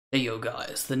Hey yo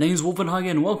guys, the name's Wolfen Heiger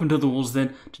and welcome to the Wolves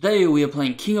Den. Today we are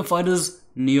playing King of Fighters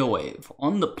NeoWave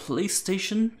on the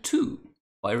PlayStation 2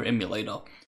 Fighter emulator.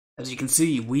 As you can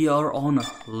see, we are on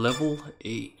level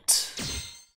 8.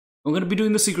 We're going to be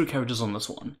doing the secret characters on this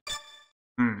one.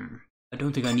 I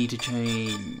don't think I need to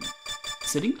change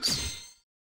settings.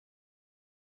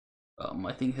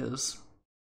 My thing has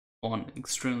gone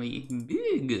extremely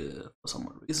big for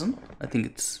some reason. I think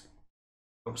it's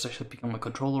actually become a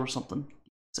controller or something.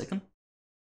 Second.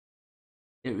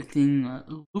 Everything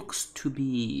looks to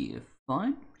be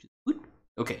fine, which is good.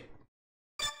 Okay,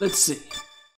 let's see.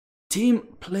 Team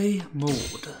play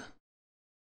mode.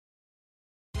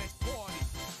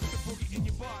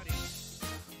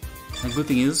 The good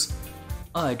thing is,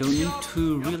 I don't need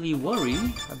to really worry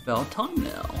about time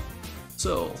now.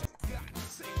 So,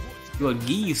 Young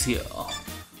Geese here.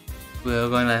 We're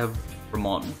going to have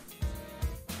Ramon.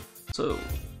 So,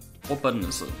 what button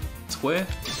is it? Square,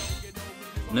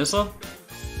 Vanessa,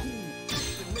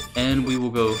 and we will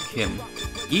go Kim.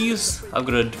 Geese, I've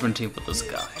got a different team for this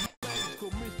guy.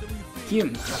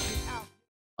 Kim.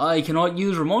 I cannot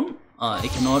use Ramon. I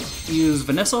cannot use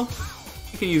Vanessa.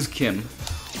 I can use Kim.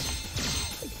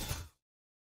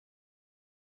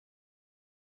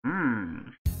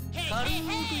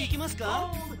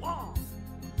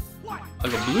 I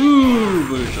got blue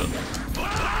version,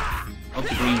 not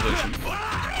the green version.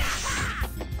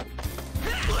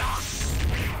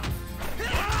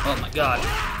 Oh my god,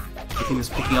 everything is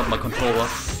picking up my controller,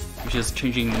 which is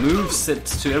changing move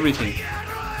sets to everything.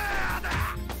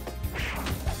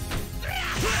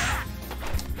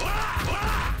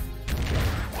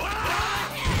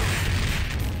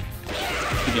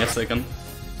 Give me a second,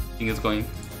 I think it's going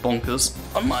bonkers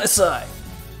on my side.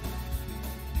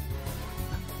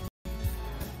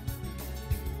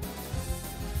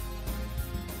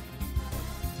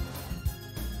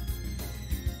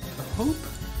 I hope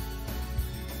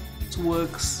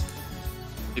works.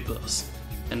 A plus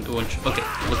and orange. Okay,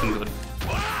 looking good.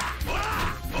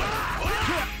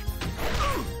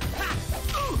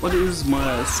 What is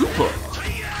my super?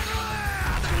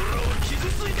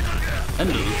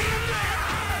 Handy.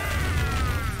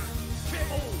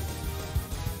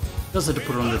 Just had to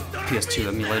put it on the PS2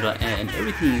 emulator and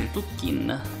everything looking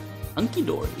hunky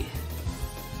dory.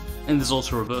 And there's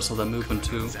also a reverse of that movement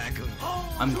too.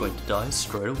 I'm going to die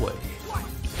straight away.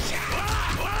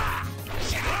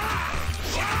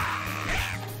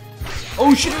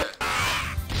 Oh shit!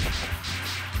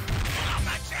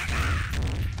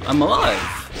 I'm alive!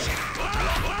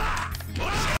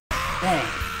 Dang.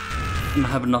 I don't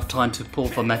have enough time to pull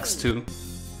for max 2.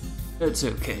 It's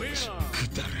okay.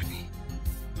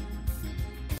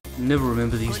 Never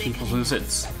remember these people's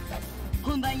movesets.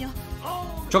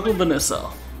 Chocolate Vanessa.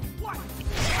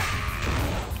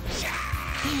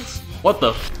 What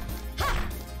the?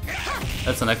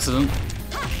 That's an accident.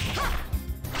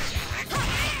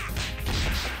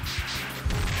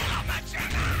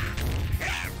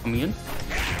 Coming in.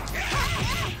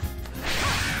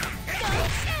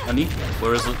 Honey,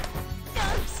 where is it?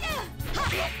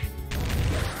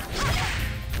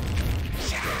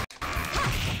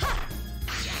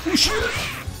 Oh shit!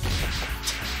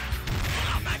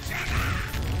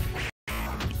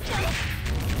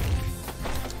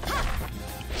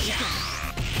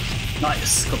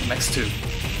 Nice, got the max 2.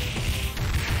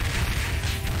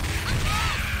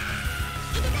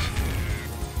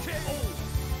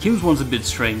 Kim's one's a bit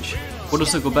strange. Quarter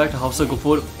circle back to half circle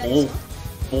forward, all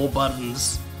 4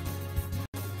 buttons.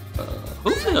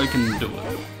 Hopefully I can do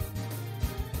it.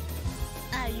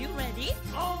 Are you ready?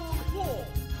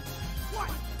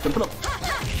 Jump it up.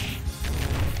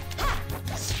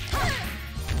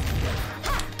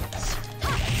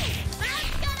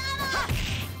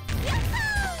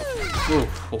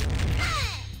 Oh.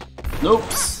 Nope.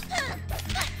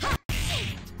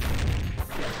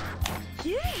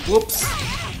 Whoops.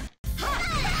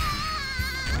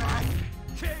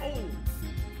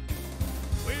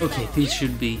 Okay, these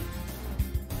should be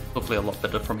hopefully a lot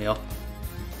better from here.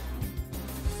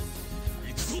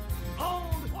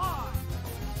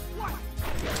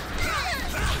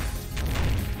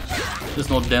 Just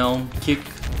not down, kick,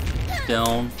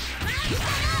 down,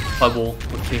 fireball,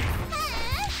 or kick.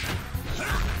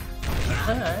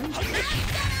 Hi.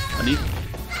 Honey.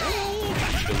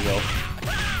 There we go.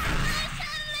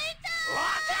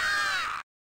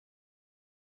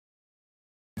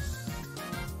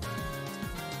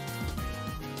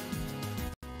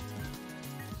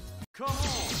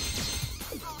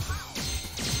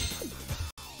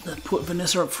 Let's put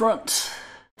Vanessa up front.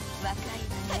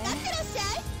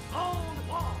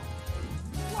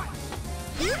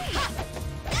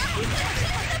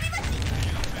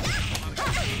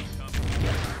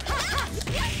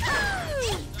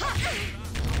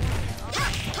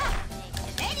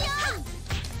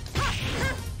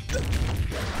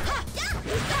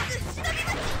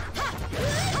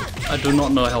 do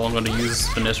not know how I'm gonna use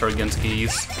Vanessa against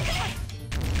Geese.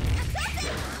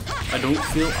 I don't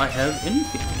feel I have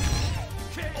anything.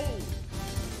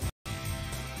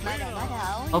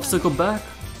 Obstacle back,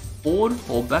 forward,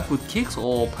 or back with kicks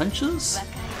or punches.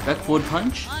 Back forward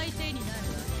punch.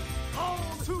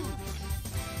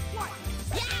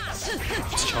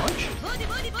 It's charge?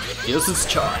 Yes, it's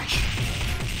charge.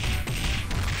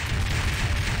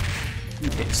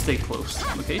 Okay, stay close.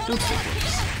 Okay, don't stay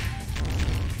close.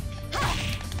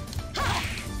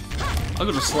 I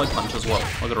got a slide punch as well.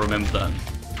 I gotta remember that.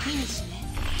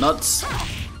 Nuts.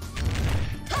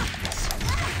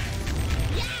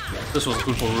 This was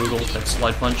good for Rudel, that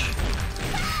slide punch.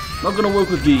 Not gonna work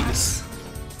with Geese.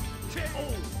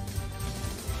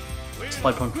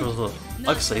 Slide punch was a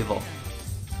lifesaver.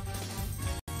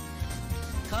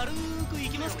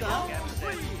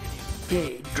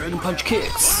 Okay, Dragon Punch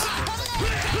kicks. Oh.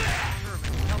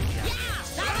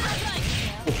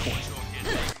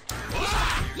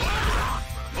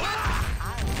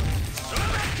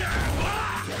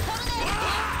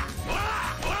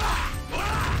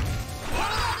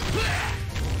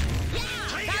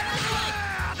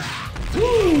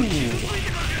 Woo!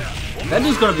 That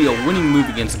is gonna be a winning move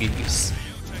against Geese.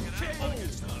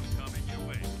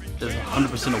 That's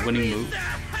 100% a winning move.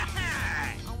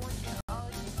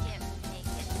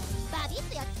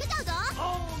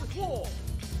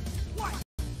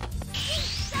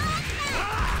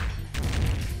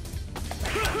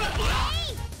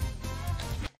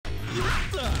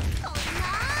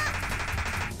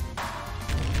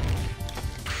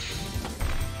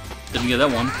 Didn't get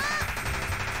that one.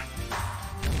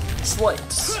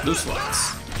 Slides. No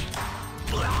slides.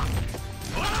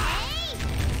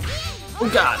 Oh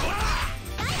god!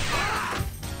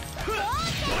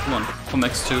 Come on, come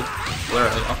X2. Where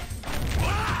are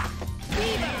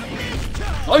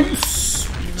you? Nice!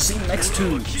 We've seen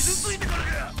X2s.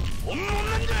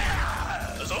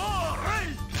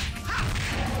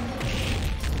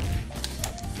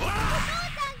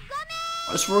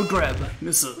 Nice for a grab.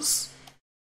 Misses.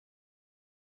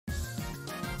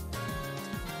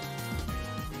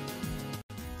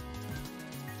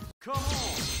 Come on.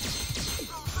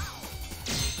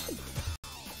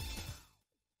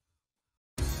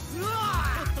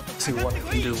 See what I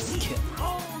can do with Kim.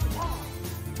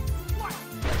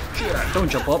 Yeah, don't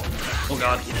jump up. Oh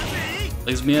god.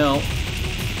 Leaves me out.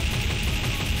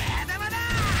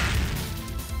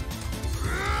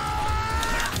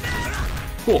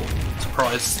 Cool.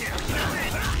 Surprise.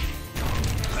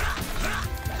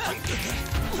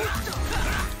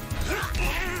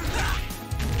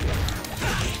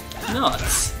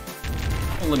 Nuts.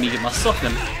 Don't let me get my stuff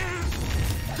in.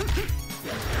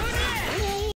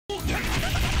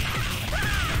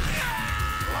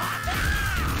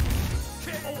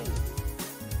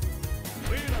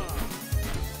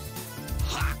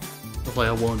 Hopefully I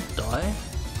won't die.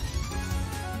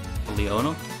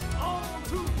 Leona.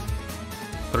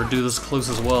 Better do this close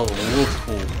as well. The wolf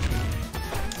pool.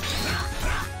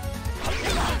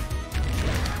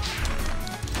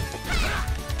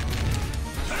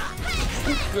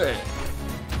 Okay.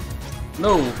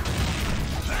 No.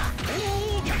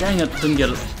 Dang it, didn't get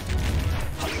it.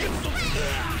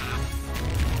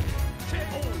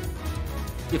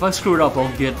 If I screw it up,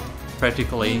 I'll get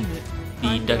practically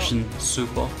the Dashin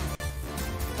Super.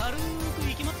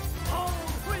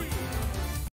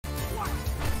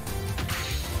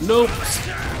 Nope.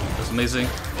 That's amazing.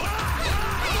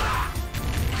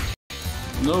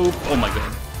 Nope. Oh my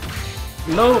god.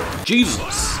 No.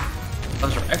 Jesus.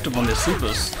 Guys are active on their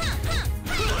supers.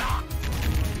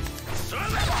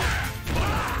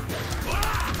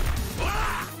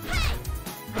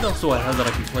 What else do I have that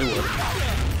I can play with?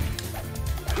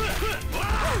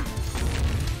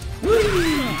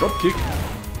 Whee! Drop kick.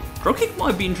 Drop kick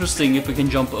might be interesting if we can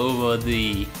jump over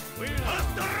the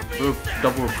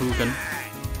double Reppuken.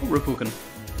 Oh, Reppuken.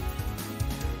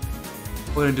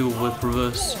 We're gonna do it with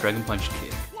reverse Dragon Punch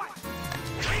kick.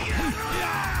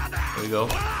 There we go.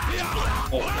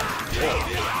 Oh.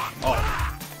 Oh. Oh.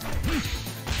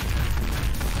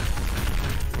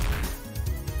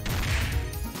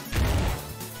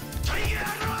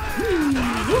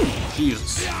 Woo.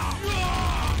 Jesus.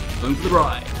 Going for the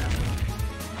ride.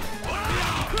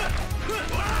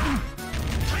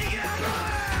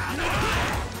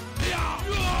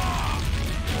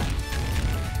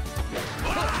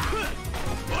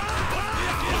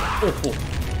 Oh, oh.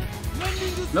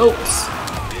 Nope.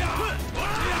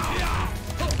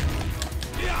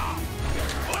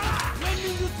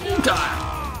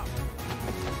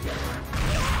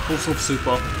 Full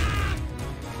super.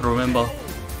 But remember,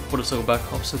 put a circle back,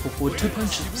 hop circle forward, 2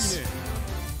 punches.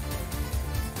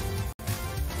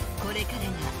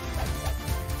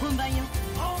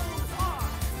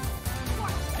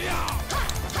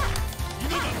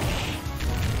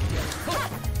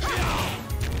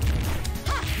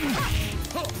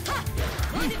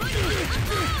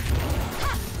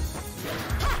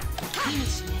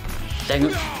 Dang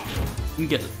it. You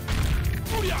get it.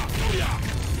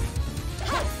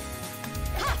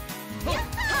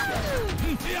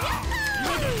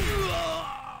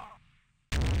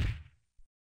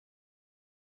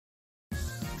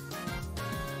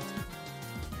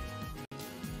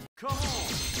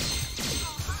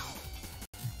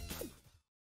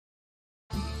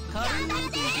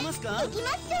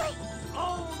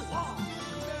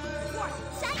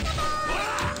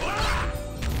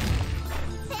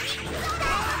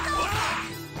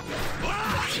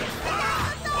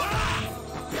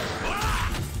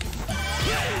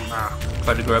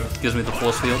 Try to grab, gives me the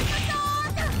force field.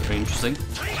 Very interesting.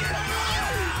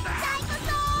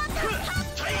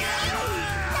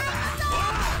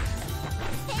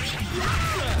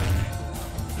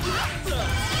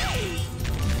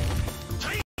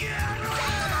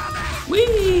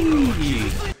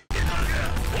 Whee!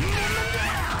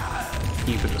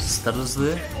 Keep it as status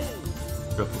there.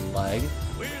 Triple lag.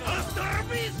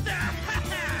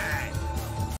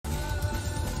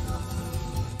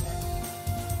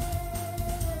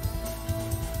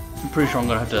 I'm pretty sure I'm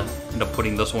gonna have to end up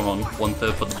putting this one on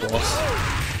 1/3 for the boss.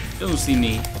 Don't see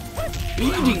me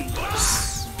eating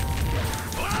this.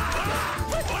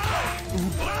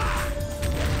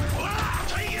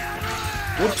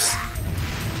 Whoops.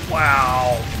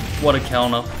 Wow. What a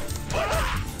counter.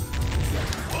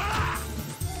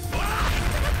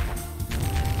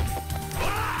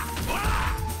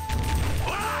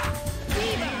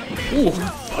 Ooh,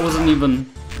 I wasn't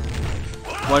even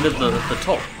right at the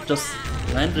top. Just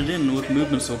landed in with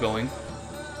movement still going.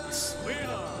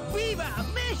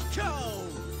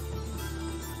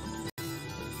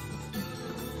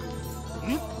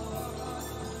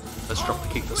 Let's drop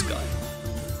kick this guy.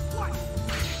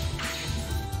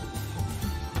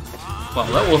 Wow,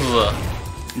 that was an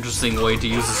interesting way to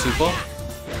use the super.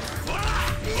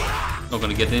 Not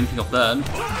gonna get anything off that.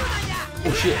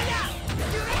 Oh shit.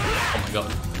 Oh my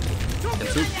god.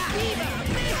 Cancel.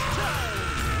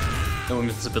 No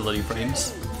invincibility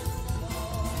frames.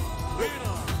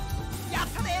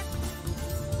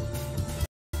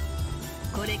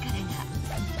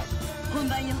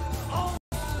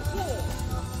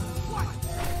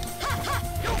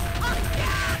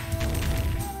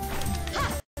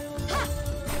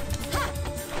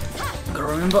 Gotta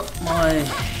remember, my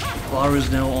bar is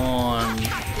now on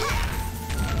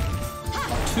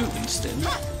 2 instead.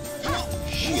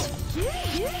 Shit.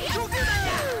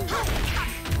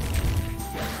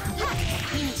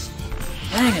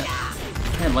 Dang it!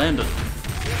 Can't land it.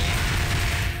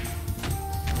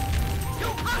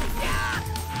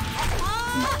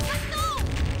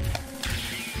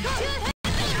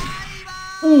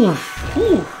 Oof!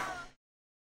 Oof!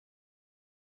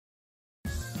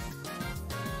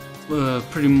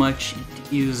 Pretty much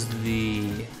it is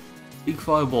the big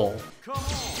fireball.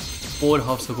 Forward,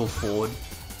 half circle, forward.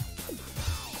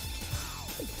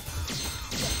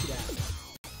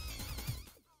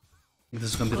 I think this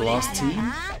is gonna be the last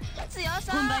team.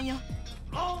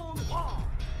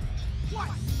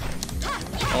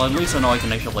 Well, at least I know I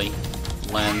can actually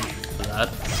land for that.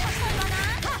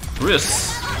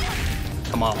 Chris!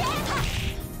 Come on.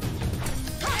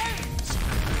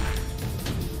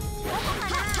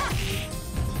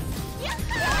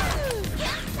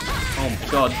 Oh my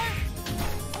god.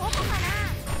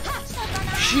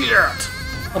 Shit! I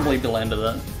can't believe you landed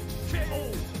that.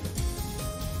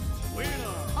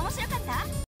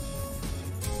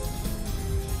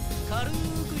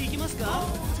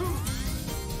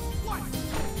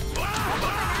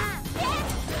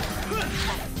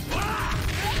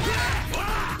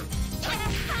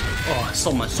 Oh, I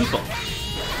saw my super.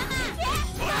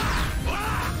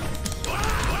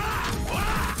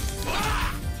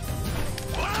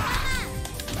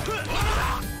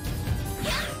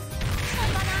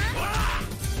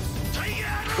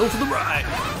 Go for the ride!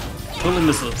 Totally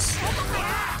misses.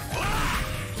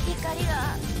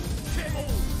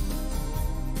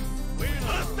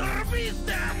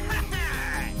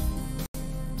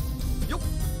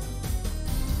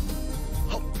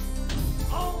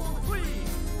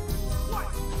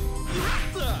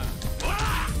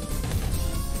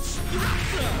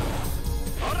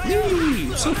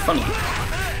 Yee, so funny.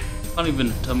 Can't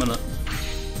even terminate.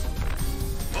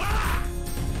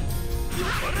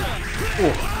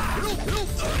 Oh.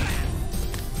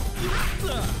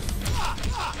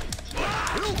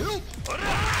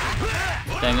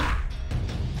 Dang it.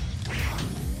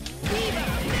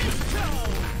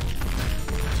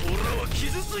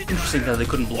 Interesting that they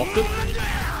couldn't block it.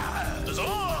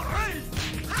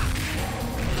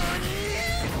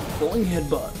 Falling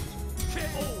headbutt.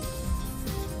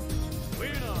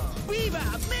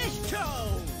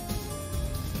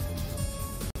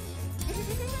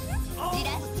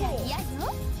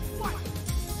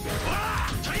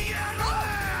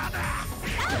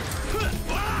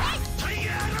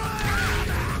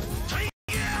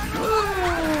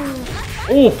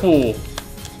 Awful.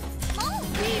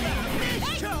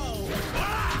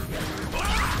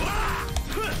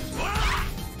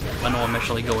 I know I'm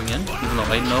actually going in, even though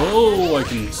I know I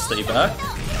can stay back.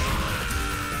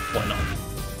 Why not?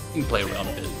 You can play around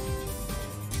a bit.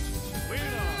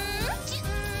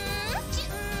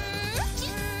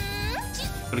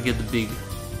 Gotta get the big,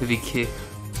 heavy kick.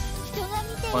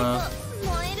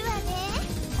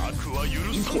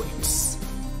 Points.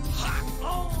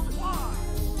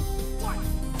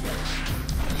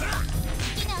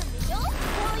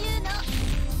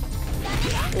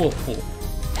 Awful.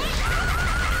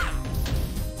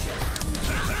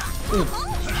 Ooh.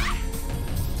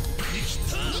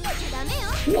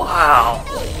 Wow.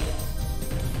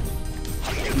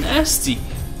 Nasty.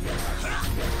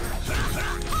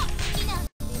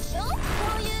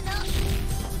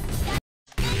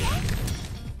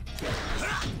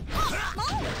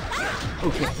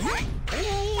 Okay.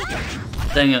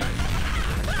 Dang it.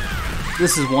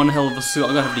 This is one hell of a suit. I'm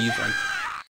gonna have to use like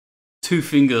 2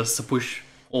 fingers to push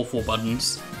all 4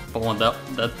 buttons if I want that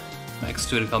max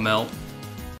 2 to come out.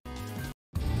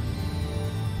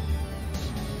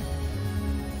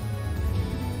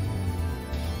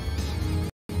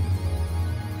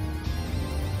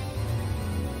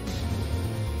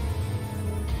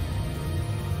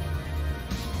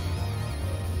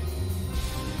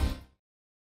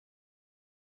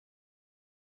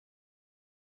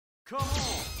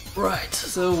 Right,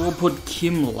 so we'll put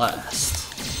Kim last.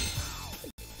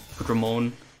 Put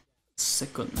Ramon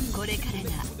second.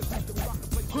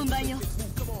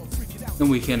 Then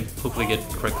we can hopefully get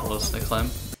correct colors next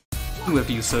time. I think we have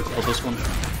to use circle for this one.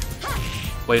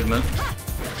 Wait a minute.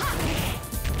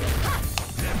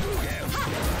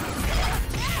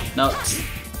 No.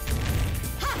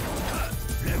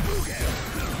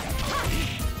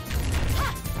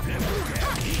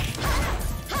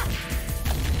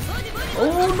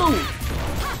 Oh no!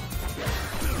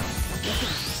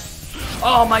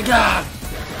 Oh my god!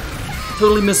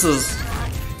 Totally misses.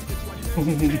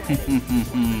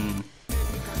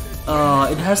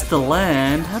 It has to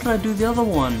land. How did I do the other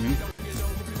one?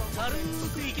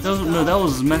 No, that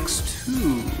was max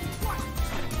 2.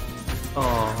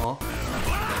 Oh.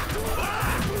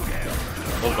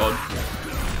 Oh god.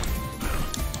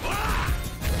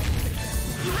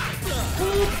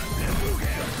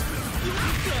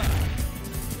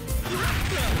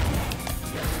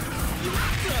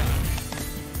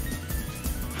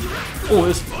 Oh,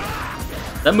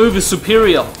 that move is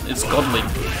superior. It's godlike.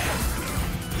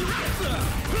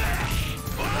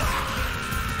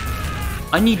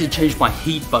 I need to change my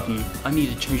heat button. I need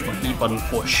to change my heat button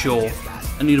for sure.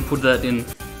 I need to put that in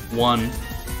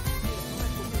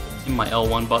my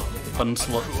L1 button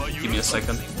slot. Give me a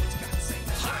second.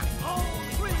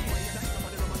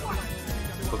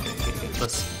 Okay,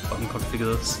 let's button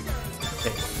configure this.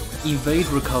 Okay, evade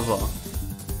recover.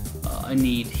 I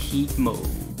need heat mode.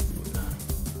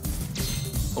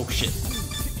 Oh shit.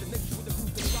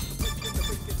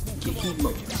 Get heat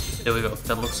mode. There we go.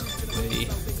 That looks way.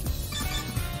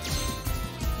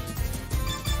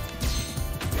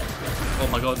 Oh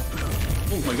my god.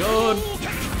 Oh my god.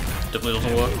 Definitely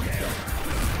doesn't work.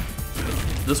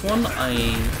 This one, I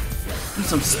need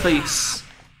some space.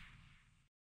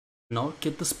 Not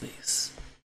get the space.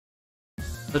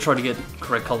 Let's try to get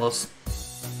correct colors.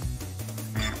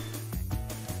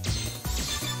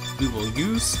 We will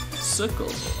use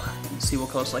circle and see what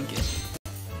colors I get.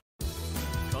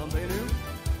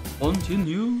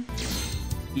 Continue.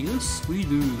 Yes, we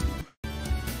do.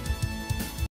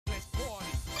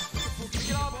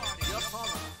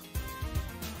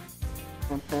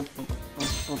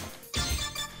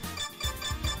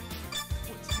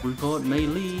 We got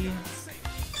melee.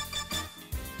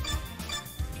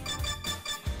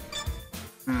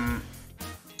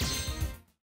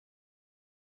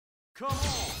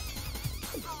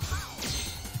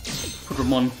 Put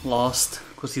Ramon last,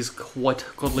 because he's quite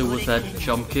godly with that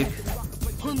jump kick.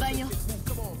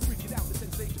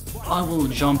 I will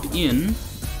jump in. I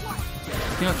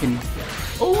think I can...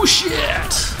 Oh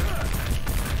shit!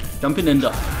 Jump in and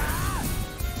die.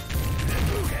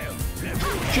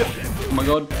 Chip! Oh my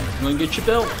god, I'm gonna get chipped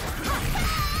out.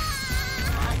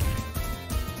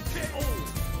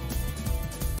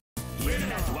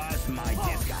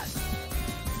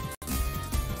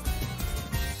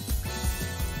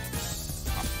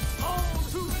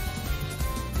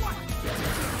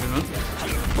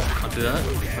 do that.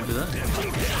 Can't do that.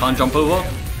 Can't jump over.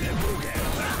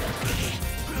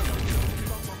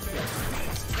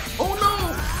 Oh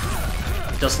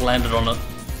no! Just landed on it.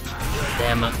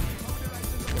 Damn it.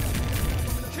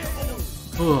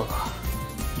 Ugh.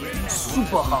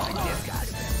 Super hard.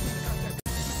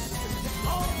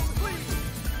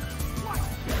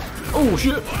 Oh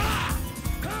shit!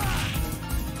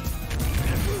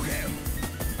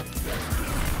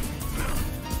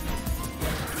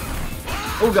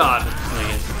 Oh god! I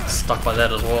get stuck by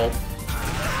that as well.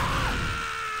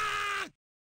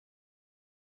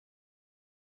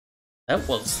 That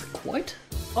was quite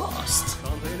fast.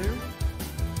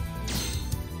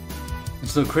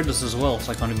 There's no critics as well,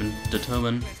 so I can't even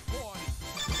determine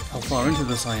how far into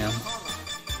this I am.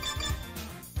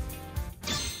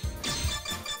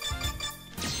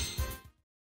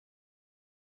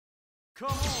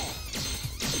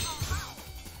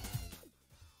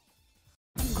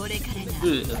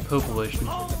 Ugh, the purple version.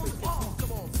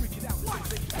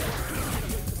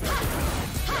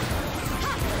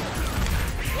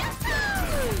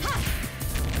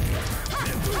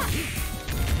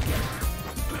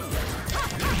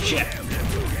 Shit.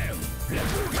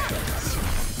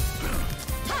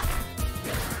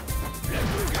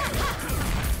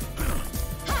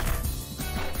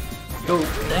 Go,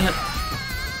 dang it.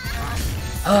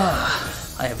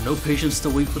 I have no patience to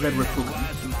wait for that reppu gun.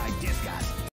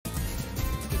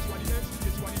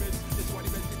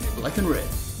 Black and red.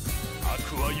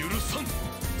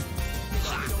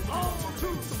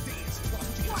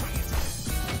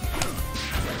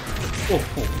 Oh,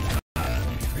 oh.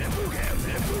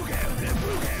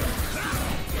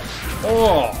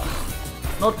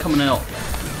 Oh, not coming out.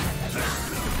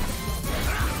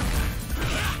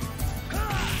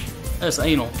 That's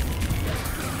anal.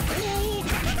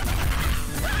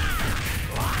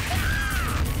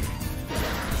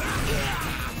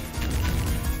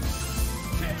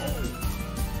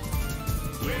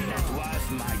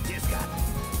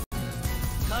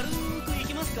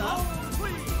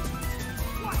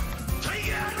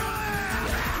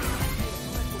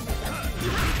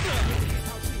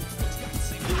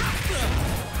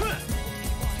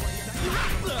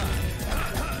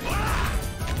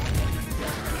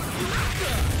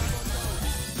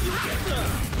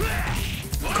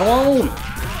 Come on!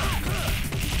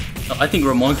 I think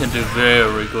Ramon can do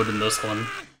very good in this one.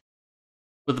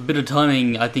 With a bit of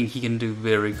timing, I think he can do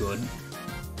very good.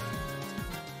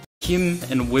 Kim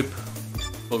and Whip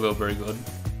will go very good.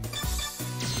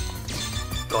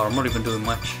 God, I'm not even doing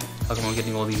much. How come I'm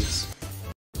getting all these?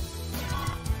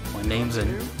 My name's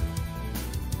in.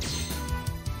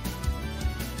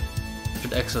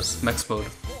 Should access max mode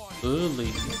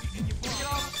early.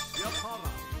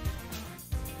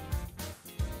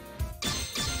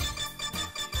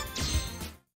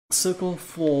 Circle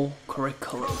for correct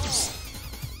colors.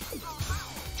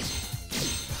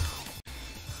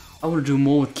 I want to do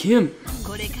more with Kim.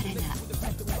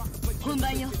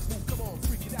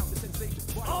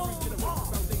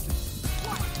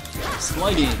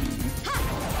 Sliding.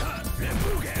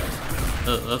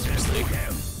 That's a mistake.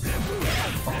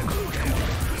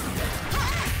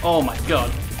 Oh my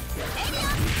god.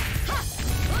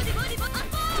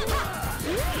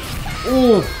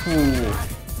 Oh.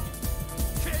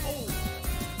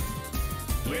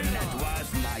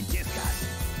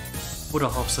 What a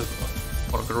half circle.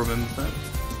 What I could remember that.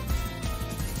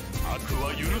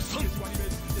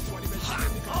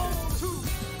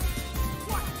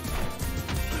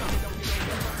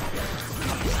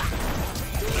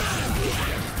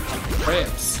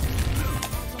 Crabs.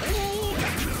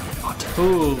 Oh,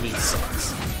 totally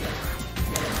sucks.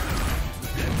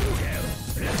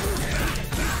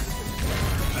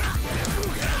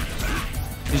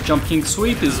 His jump king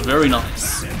sweep is very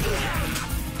nice.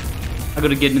 I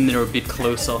gotta get in there a bit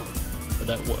closer, but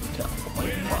that worked out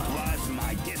quite fine.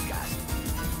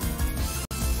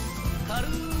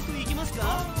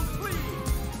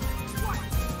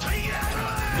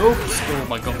 Oops! Oh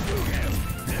my god.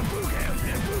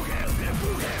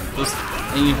 This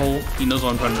a-hole, he knows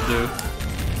what I'm trying to do.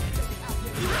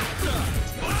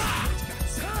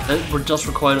 That would just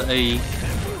require a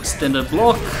standard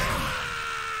block.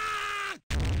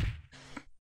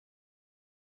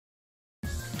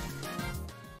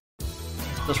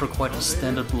 Just required a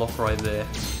standard block right there.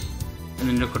 And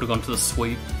then you could have gone to the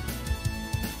sweep.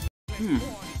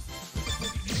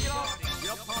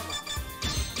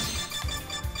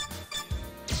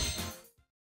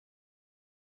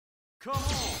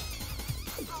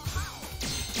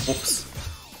 Oops.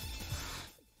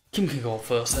 Kim can go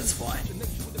first, that's fine.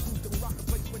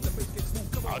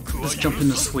 Let's jump in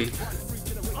the sweep.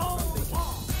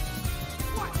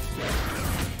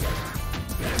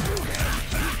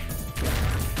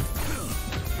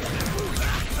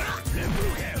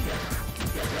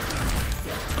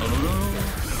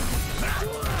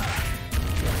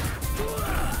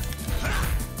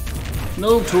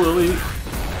 No, too early.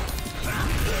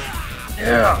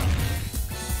 Yeah.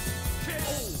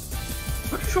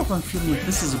 Pretty sure I'm feeling like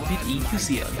this is a bit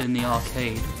easier than the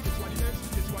arcade. I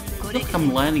feel like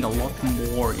I'm landing a lot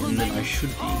more in than I should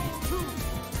be.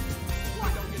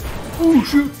 Oh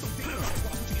shoot!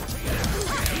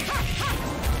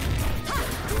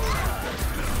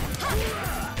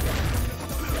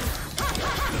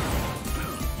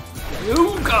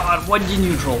 Oh god, why did you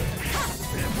neutral?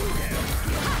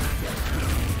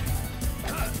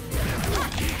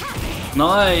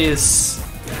 Nice!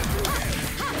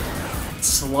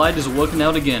 Slide is working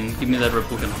out again. Give me that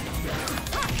reppu.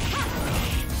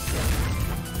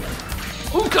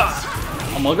 Oh god!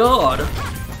 Oh my god!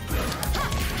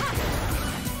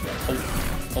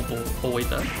 Oh wait,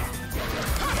 that.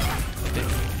 Okay.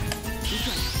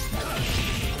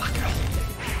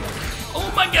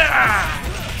 Oh my god!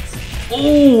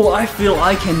 Oh, I feel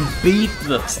I can beat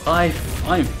this.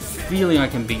 I'm feeling I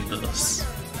can beat this.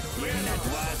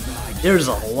 There's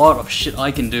a lot of shit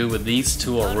I can do with these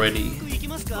two already.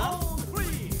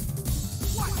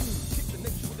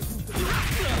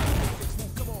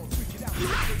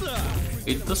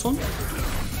 Beat this one?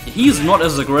 He's not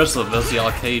as aggressive as the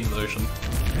arcade version.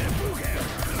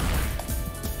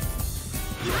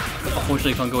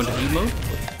 Unfortunately, I can't go into heat mode.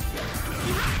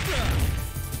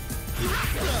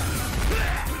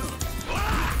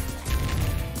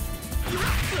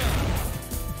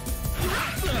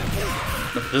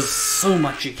 But there's so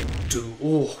much you can do.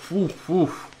 Oh,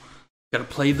 gotta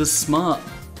play this smart.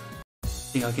 I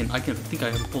think I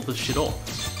can pull this shit off.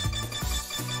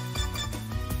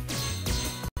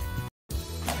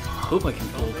 I hope I can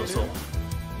pull this off.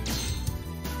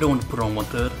 I don't want to put it on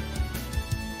 1/3.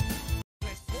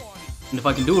 And if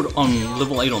I can do it on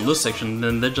level 8 on this section,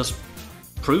 then that just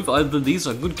prove either these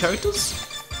are good characters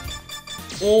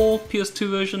or PS2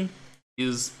 version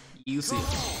is easier.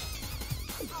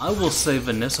 I will save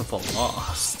Vanessa for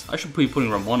last. I should be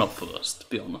putting Ramon up first, to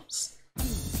be honest.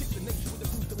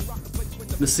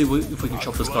 Let's see if we can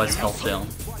chop this guy's health down.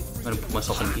 I'm gonna put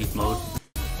myself in heat mode.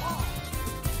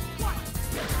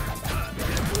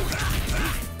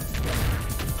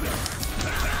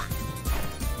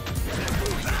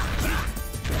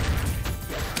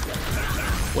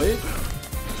 Wait.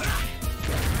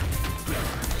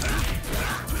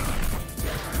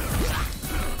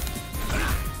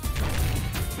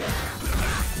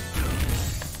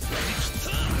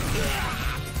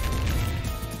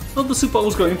 Not the super I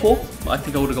was going for, but I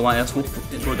think I would have got my ass whooped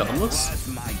regardless.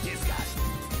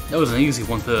 That was an easy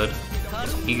 1/3.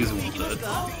 Easy 1/3.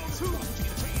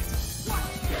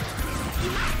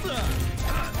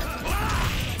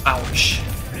 Ouch.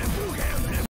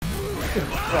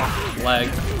 Lag.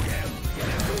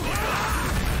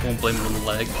 Won't blame it on the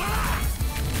lag.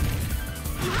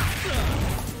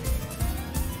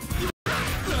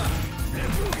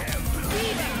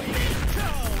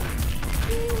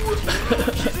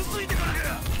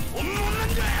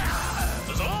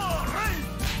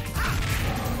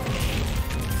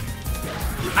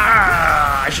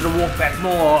 Ah! I should have walked back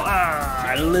more. Ah!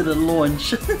 I let it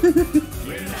launch.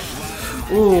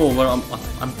 Oh, but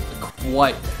I'm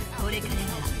quite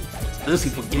thirsty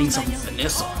for getting some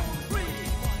Vanessa.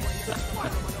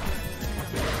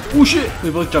 Oh shit! We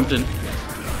both jumped in.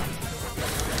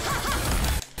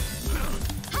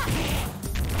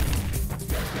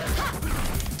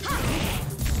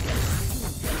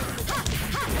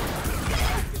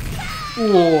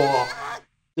 Oh,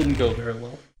 didn't go very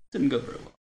well. Didn't go very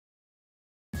well.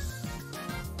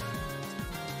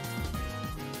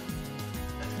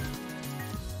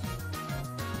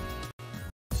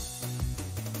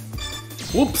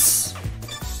 Whoops!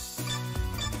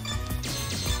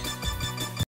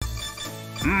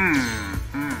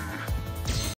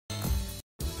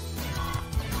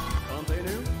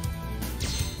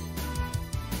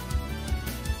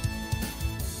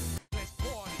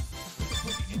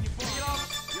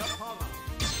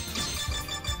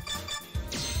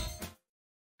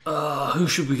 Who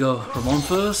should we go? Ramon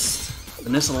first,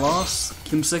 Vanessa last,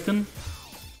 Kim second.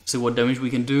 See what damage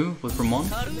we can do with Ramon.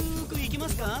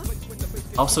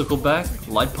 Half circle back,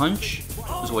 light punch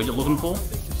is what you're looking for.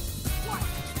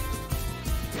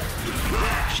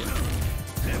 Shit.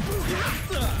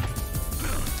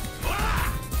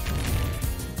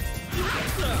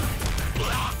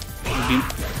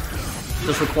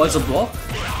 This requires a block.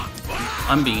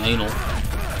 I'm being anal.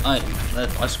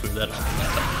 I screwed that up.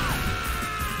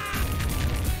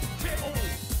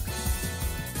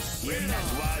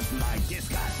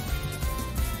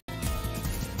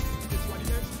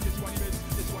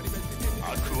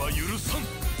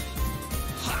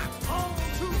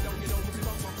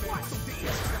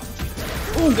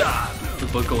 Oh god!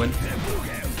 Let's both go in.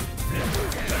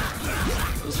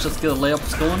 Let's just get the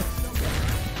layups going.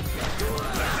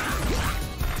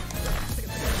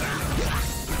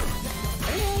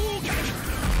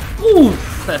 Ooh,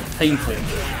 that's painful.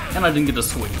 And I didn't get a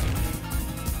sweep.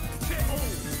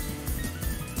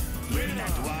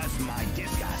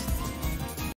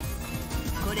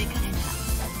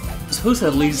 I suppose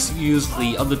at least use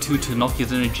the other two to knock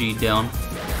his energy down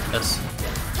as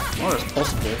far as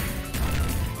possible.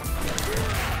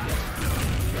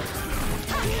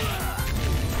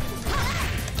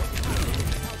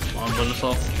 Come on,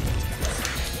 Vanessa.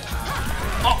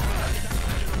 Oh!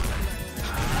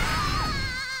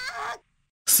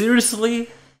 Seriously?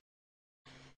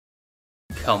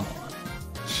 Come on.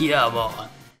 Come on.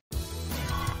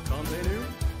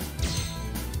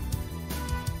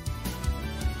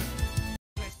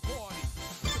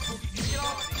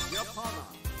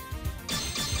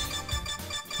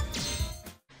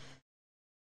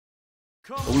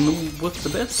 Going with the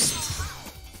best.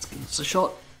 Let's give this a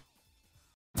shot.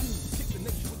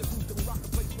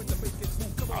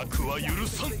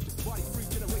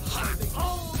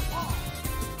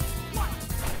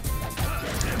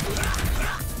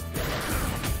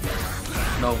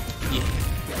 No, yeah.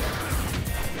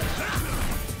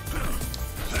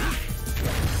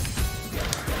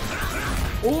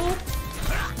 Oh!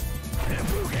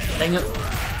 Dang it.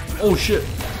 Oh shit.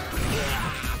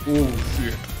 Oh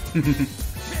shit. I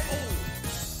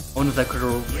wonder if that could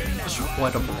have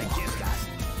quite a block.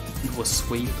 It was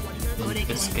sweep and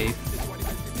escape.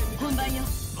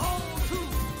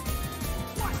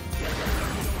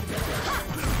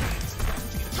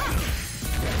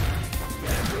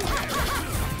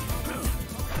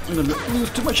 I'm gonna lose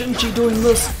too much energy doing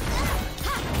this.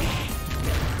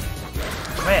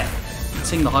 Crap!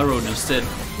 Seeing the high road instead.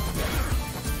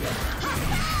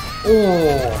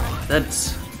 Oh,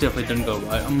 that's definitely didn't go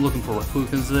right. I'm looking for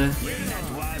reppus there.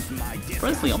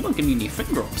 Frankly, I'm not getting any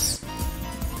frame drops.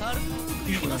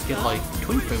 Usually I get like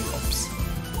 20 frame drops.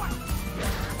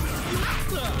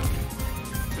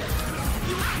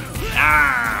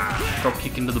 Ah! Drop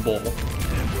kick into the ball.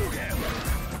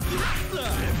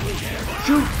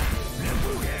 Shoot!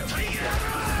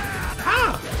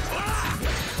 Ah!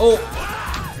 Oh!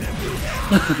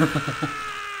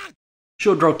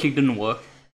 Sure, drop kick didn't work.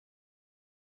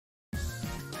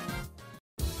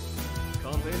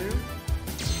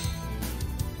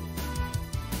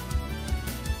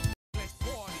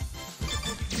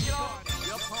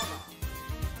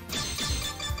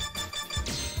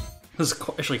 This is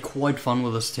actually quite fun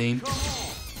with this team,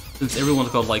 since everyone's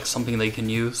got like something they can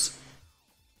use.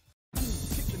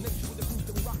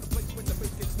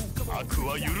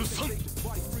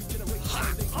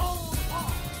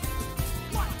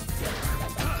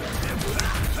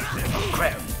 Oh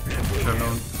crap! Should've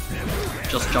known.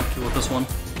 Just jumped with this one.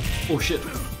 Oh shit!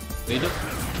 Made it.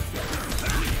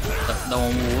 That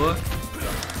one will work.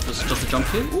 Just a jump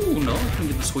here. Ooh no, I can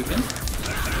get the sweep in.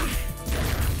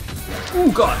 Oh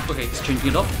god! Okay, he's changing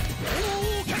it up.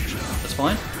 That's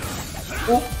fine.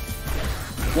 Oh!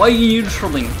 Why are you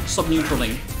neutraling? Stop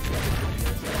neutraling.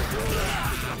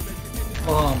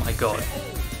 Oh my god.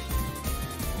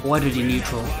 Why did he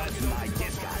neutral?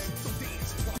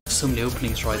 So many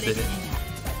openings right there.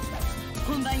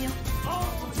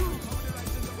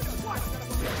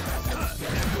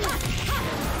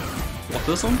 What,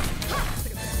 this one?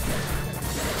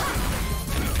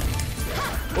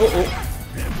 Oh oh!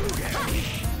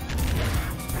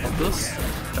 This,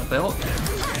 jump out.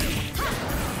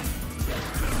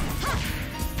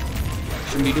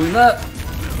 Shouldn't be doing that.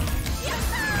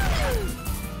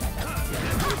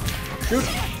 Shoot.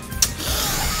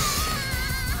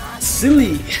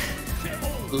 Silly.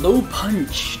 Low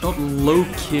punch, not low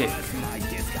kick.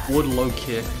 Would low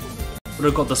kick. Would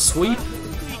have got the sweep.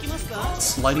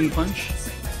 Sliding punch.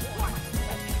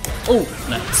 Oh,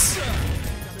 nice.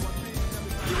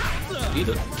 Eat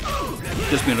it.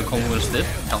 Gives me a combo instead.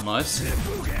 How nice.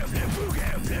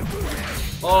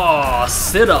 Oh,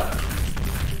 sit up.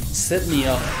 Set me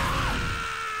up.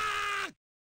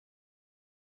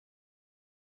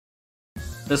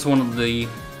 That's one of the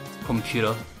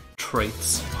computer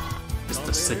traits, is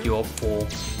to set you up for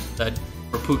that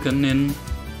reppu in, and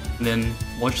then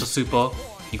launch the super,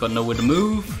 you got nowhere to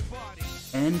move,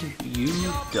 and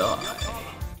you die.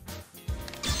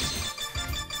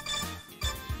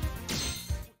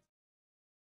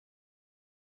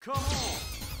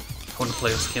 I want to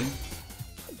play as Kim.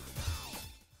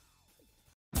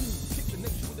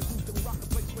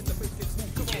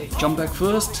 Okay, jump back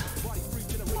first.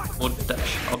 Or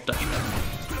dash. I'll dash back.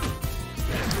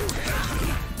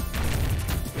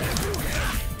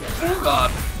 Oh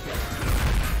god.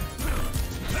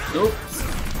 Nope.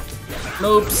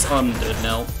 Nope, I'm dead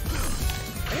now.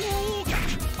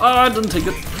 Ah, I didn't take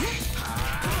it.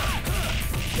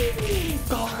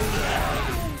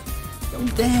 Oh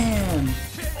damn.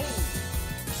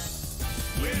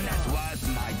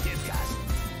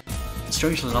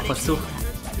 Strangely enough, I still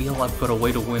feel I've got a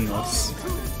way to win this.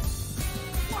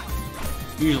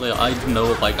 Usually I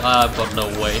know, like, I've got no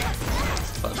way.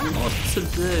 But not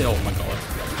today. Oh my god.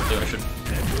 Maybe I should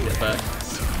get back.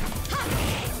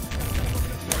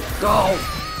 Go!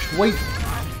 Wait!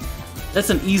 That's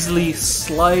an easily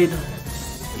slide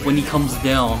when he comes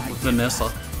down with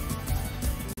Vanessa.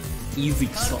 Easy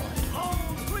slide.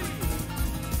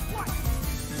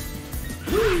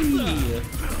 Whee!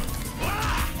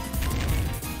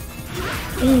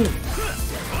 Ooh!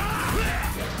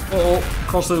 Uh-oh,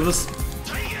 crossovers.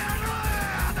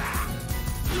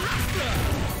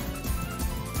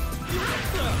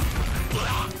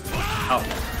 Ow.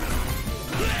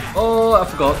 Oh, I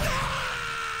forgot.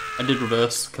 I did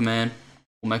reverse command.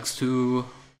 Max 2.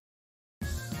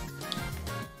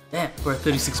 Damn, we're at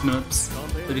 36 minutes.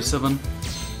 37.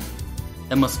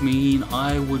 That must mean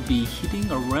I would be hitting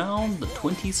around the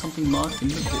 20-something mark in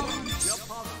the coins.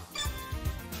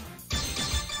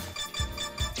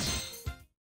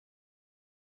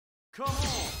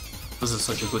 This is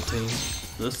such a good team.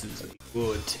 This is a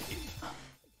good team.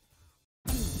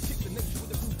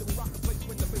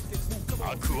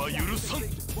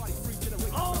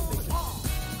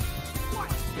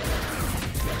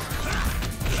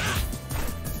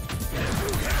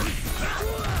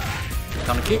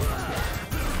 Counter kick.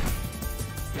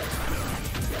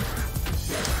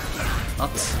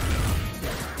 Nuts.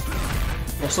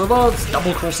 Crossover. It's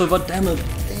double crossover. Damn it.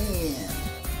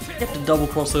 Damn. Get the double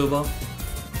crossover.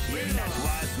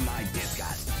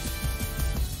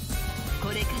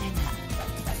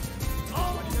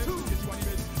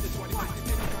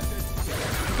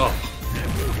 Oh.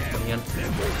 Again.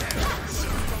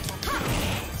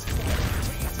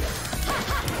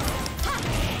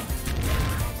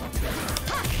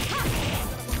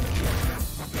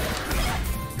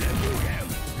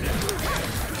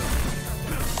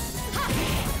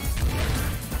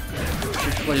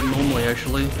 Play it normally,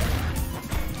 actually.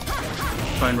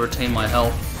 Try and retain my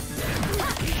health.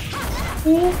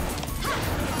 Ooh.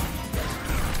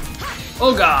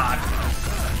 Oh god!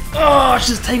 Oh,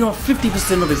 she's taking off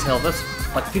 50% of his health. That's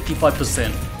like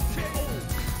 55%.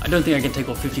 I don't think I can take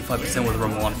off 55% with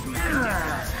Ramon.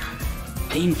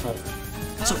 Painful.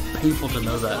 It's so painful to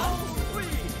know that.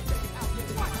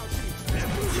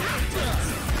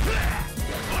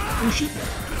 Oh shit.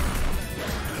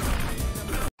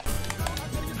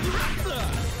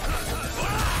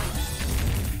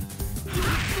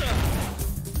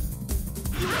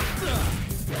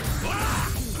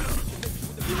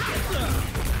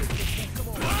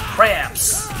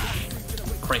 Cramps!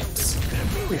 Cramps.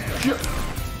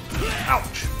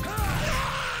 Ouch.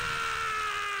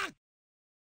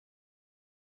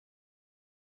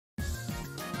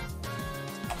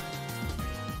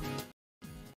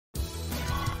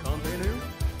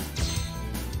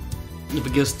 If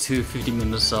it gets to 50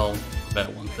 minutes, I'll bet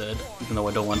 1/3, even though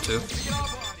I don't want to.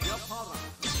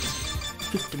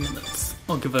 50 minutes.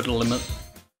 I'll give it a limit.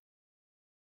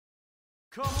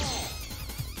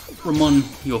 Ramon,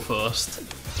 you're first.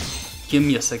 Give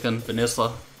me a second,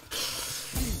 Vanessa.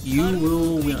 You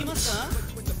will win it.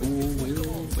 You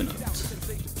will win it.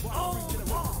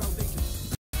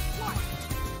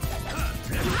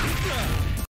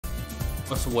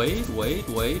 Let's wait.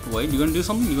 You gonna do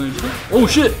something? You gonna do something? Oh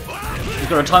shit! He's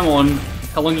got a timer on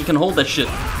how long you can hold that shit.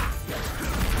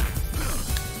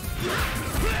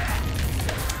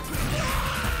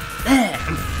 Damn!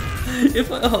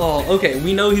 Oh, okay,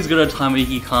 we know he's got a timer,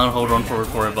 he can't hold on for it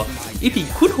forever. If he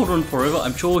could hold on forever,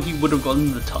 I'm sure he would have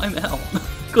gotten the timeout.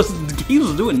 Because Geese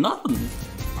was doing nothing.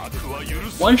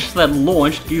 Once that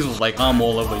launched, Geese was like, I'm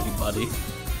all over you, buddy.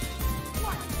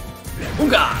 Oh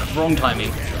god, wrong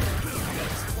timing.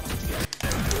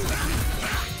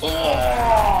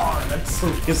 Oh, that's so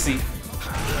pissy.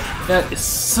 That is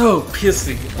so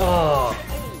pissy. Oh.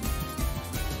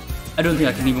 I don't think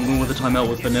I can even win with a timeout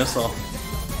with Vanessa.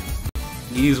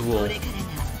 These will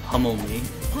pummel me,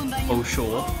 oh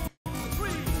sure.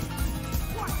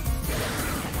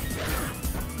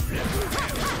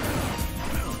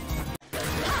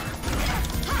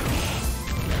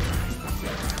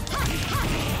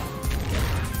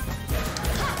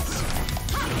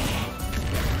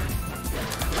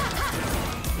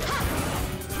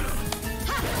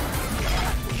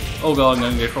 Oh god, I'm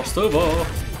gonna get crossed over.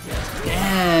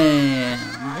 Damn,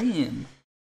 man.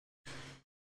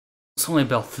 It's only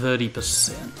about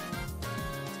 30%.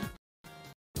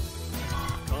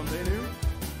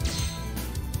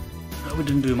 We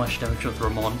didn't do much damage with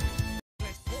Ramon.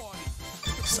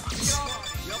 Sucks.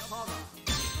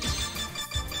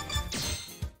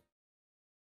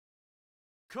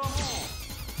 Come on.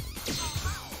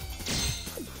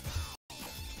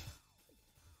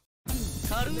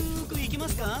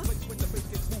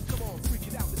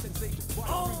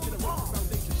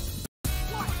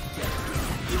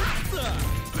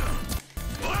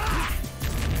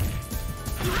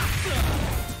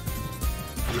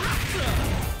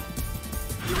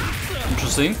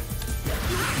 Interesting.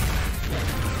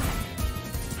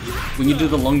 When you do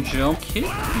the long jump kick,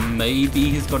 maybe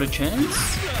he's got a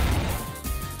chance.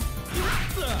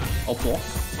 I'll block.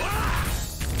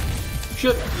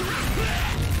 Shit!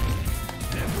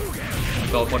 Oh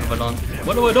god, what have I done?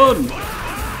 What have I done?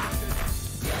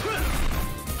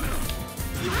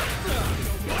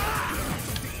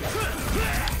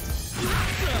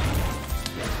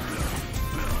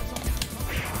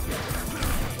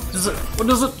 What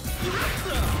is it?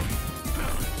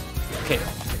 Okay.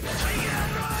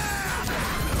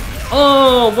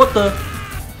 Oh, what the?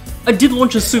 I did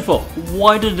launch a super.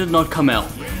 Why did it not come out?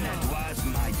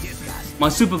 My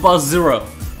super bar 0.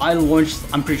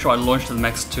 I'm pretty sure I launched the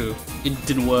max 2. It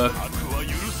didn't work.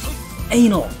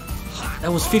 Anal.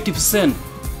 That was 50%.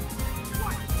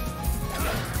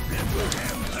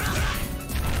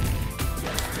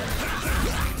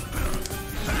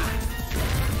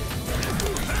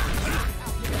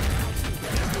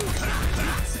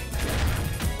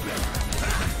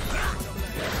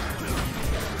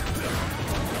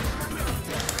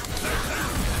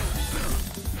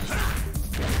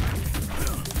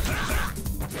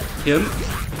 Him.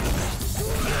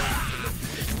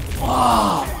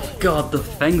 Oh my god, the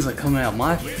fangs are coming out.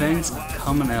 My fangs are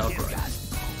coming out, bro.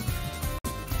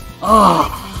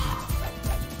 Ah.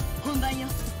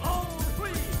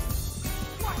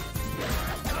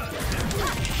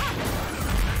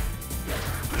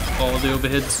 Oh, the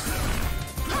overheads.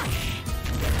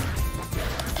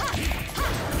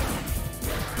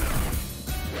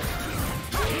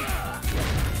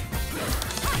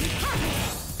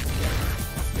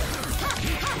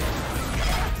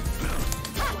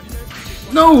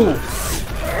 No!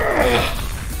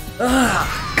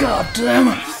 Ah, god damn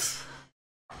it!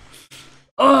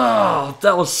 Oh,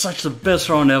 that was such the best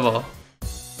round ever.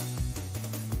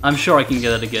 I'm sure I can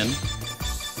get it again.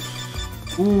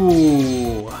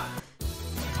 Ooh.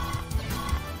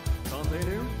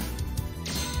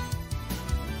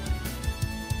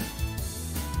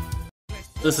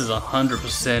 This is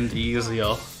 100%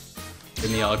 easier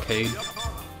than the arcade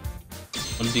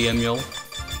on Demul.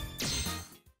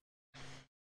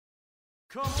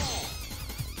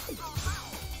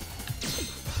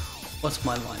 What's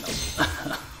my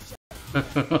lineup?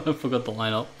 I forgot the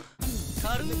lineup.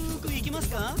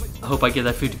 I hope I get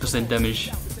that 50% damage.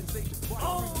 I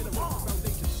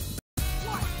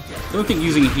don't think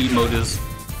using a heat mode is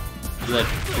that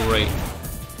great.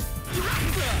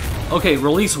 Okay,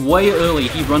 release way early,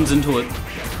 he runs into it.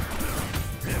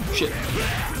 Shit.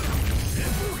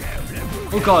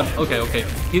 Oh god, okay.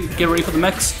 Get ready for the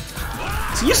max.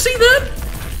 So you see that?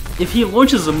 If he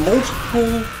launches a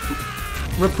multiple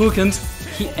Reppukins,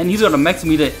 and he's got a max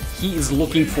meter, he is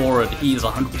looking for it. He is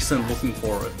 100% looking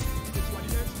for it.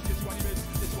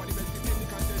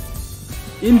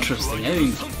 Interesting,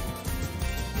 eh?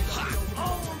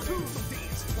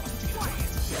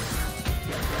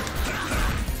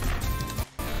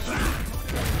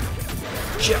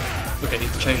 Shit. Okay,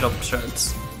 need to change up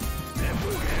strats.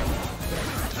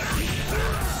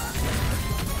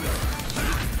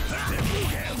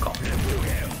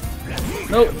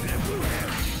 Nope.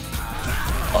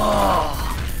 Oh.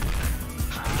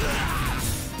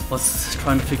 Let's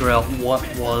try and figure out what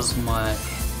was my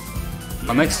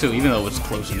X2, even though it's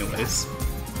close anyways.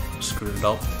 Screwed it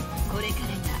up.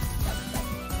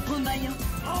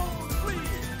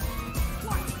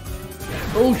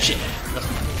 Oh shit! That's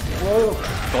my... Whoa.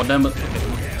 God damn it.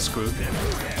 Okay, screwed.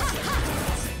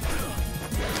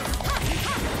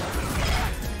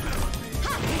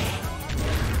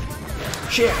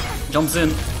 Shit! Jumps in.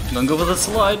 I'm gonna go for the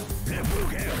slide.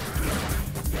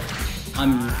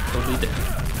 I'm totally dead.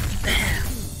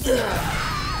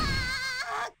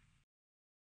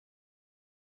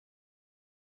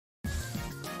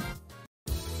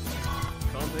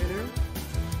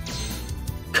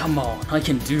 Come on, I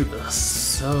can do this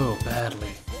so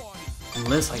badly.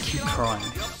 Unless I keep crying.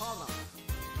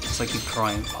 Unless I keep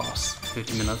crying past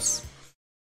 50 minutes.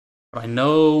 But I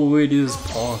know it is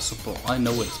possible. I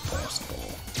know it's possible.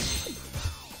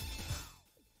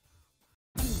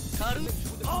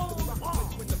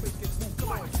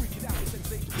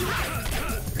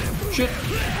 Shit.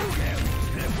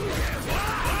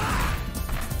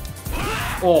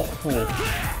 Oh.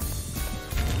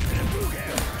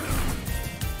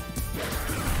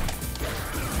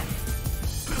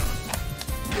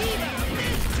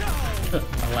 I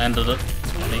landed it.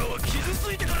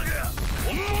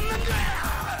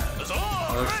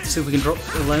 Let's see if we can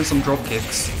land some drop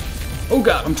kicks. Oh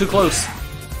god, I'm too close.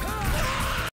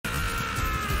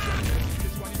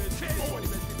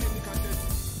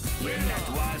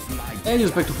 And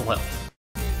he's back to full health.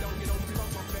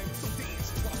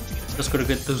 Just gotta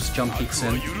get those jump kicks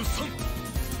in.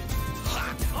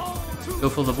 Go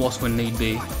for the boss when need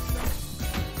be.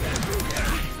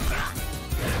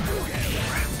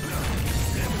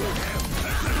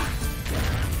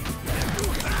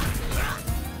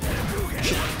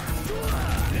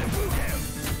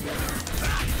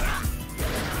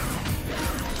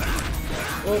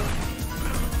 Oh.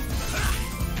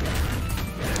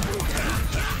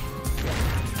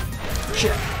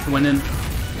 Shit, he went in.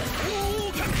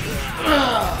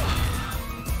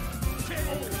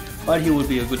 Right here would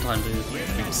be a good time to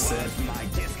reset.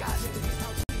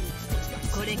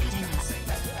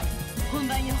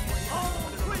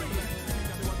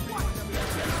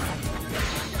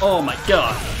 Oh my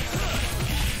god!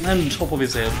 And on top of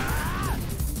his head.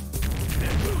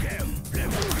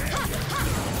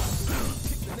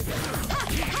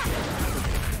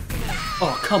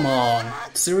 Oh, come on.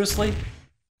 Seriously?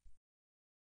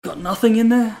 Got nothing in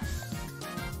there?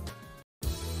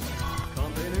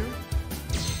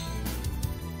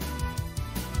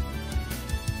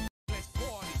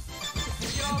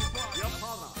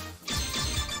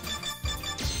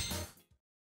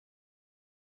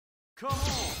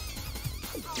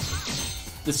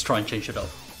 Let's try and change it up.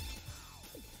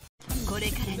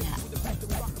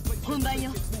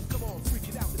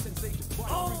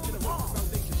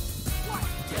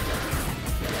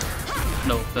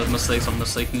 No, that mistakes, I'm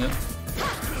mistaking it.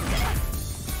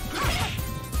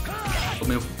 I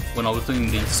mean, when I was doing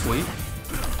the sweep.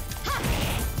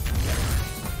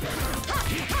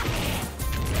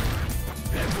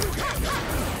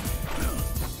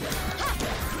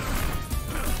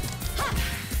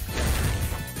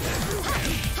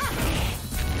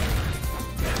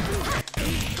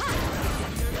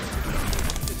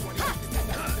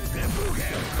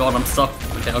 God, I'm stuck.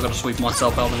 Okay, I gotta sweep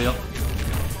myself out of here.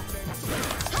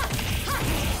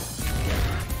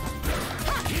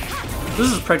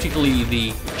 This is practically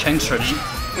the Chang strategy.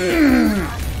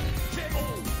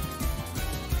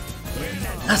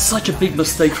 That's such a big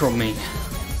mistake from me.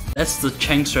 That's the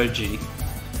Chang strategy.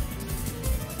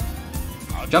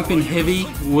 Jump in heavy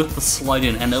with the slide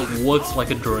in and it works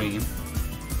like a dream.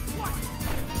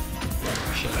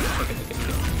 Shit, okay.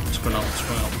 Screw up.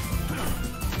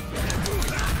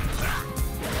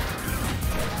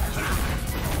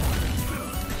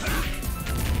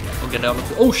 I'll get out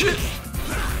of it. Oh shit!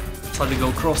 Try to go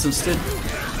across instead.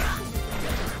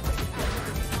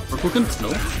 We're cooking?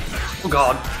 No. Oh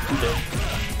god, I'm dead.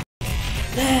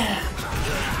 Yeah.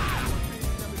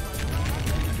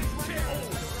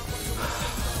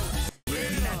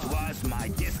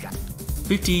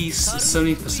 $50,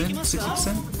 70%,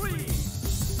 60%?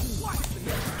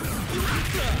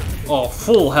 Oh,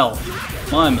 full health.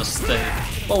 My mistake.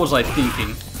 What was I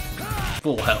thinking?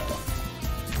 Full health.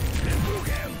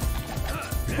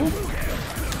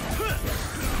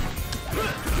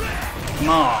 Come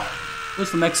on.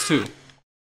 Where's the next two?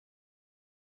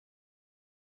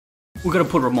 We're gonna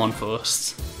put Ramon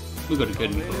first. We gotta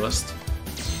get him first.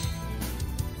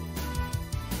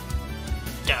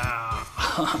 Yeah.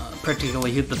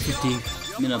 Practically hit the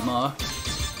 50-minute mark.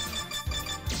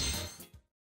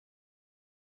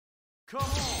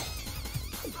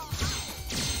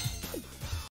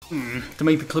 To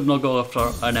make the clip not go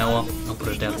after an hour, I'll put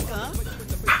it down.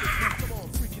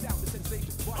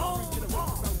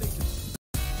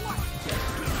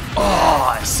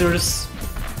 Oh, serious?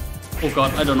 Oh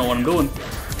god, I don't know what I'm doing.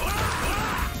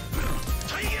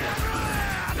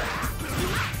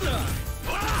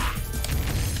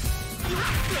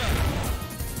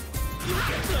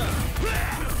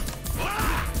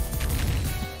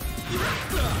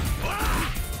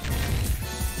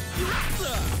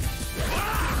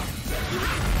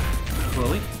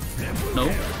 Really? No?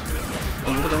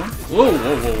 Whoa,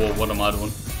 what am I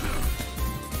doing?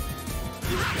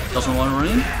 Doesn't want to run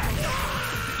in?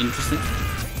 Interesting.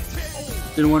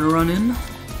 Didn't want to run in?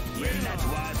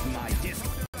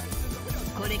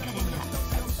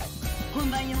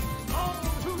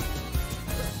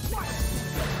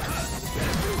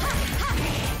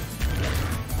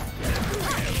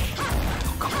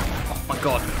 Oh my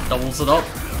god, doubles it up.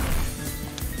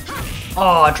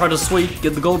 Oh, I tried to sweep,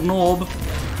 get the golden orb.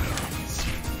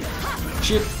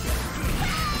 Shit.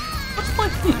 What's my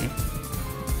thing?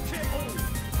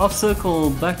 Half circle,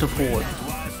 back to forward.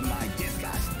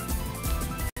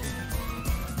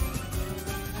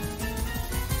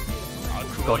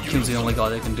 God, Kim's the only guy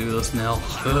that can do this now.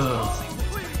 Ugh.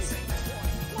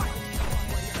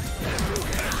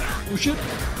 Oh shit!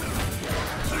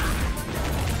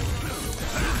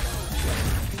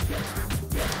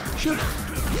 Shit!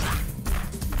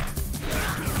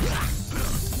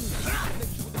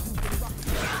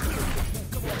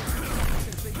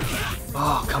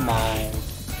 Oh, come on.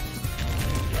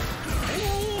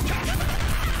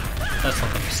 That's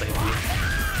not gonna save you.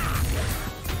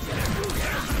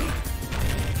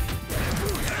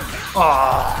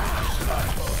 Oh.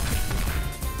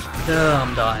 Yeah,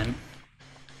 I'm dying.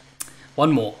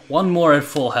 One more at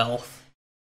full health.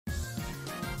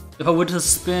 If I were to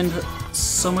spend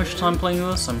so much time playing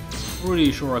this, I'm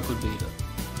pretty sure I could beat it.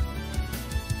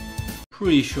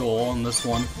 Pretty sure on this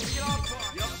one.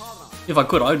 If I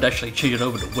could, I would actually change it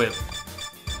over to Whip.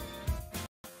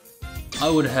 I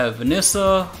would have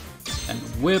Vanessa and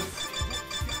Whip.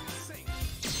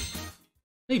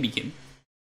 Maybe Kim.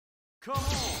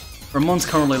 Ramon's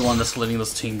currently the one that's letting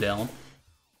this team down.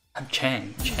 And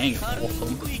Chang. Chang is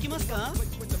awesome.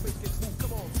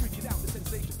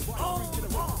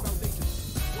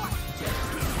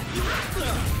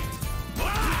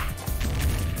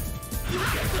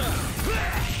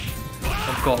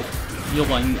 Oh god, you're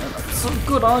like so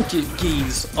good, aren't you,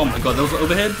 Geese? Oh my god, that was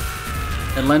overhead?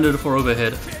 It landed for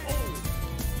overhead.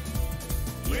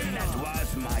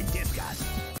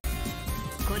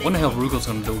 I wonder how Rugo's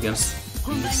gonna do against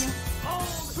Geese.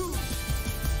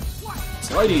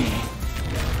 Sliding!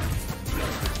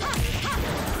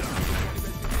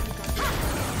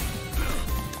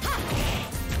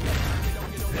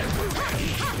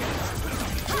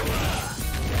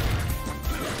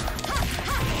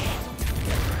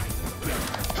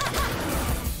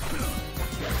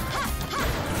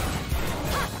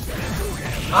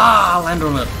 Ah, land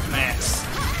on it, max.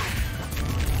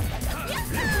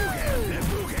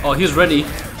 Oh, he's ready.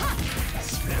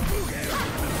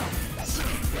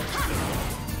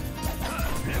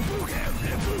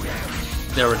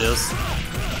 There it is.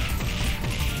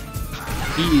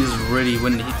 He is ready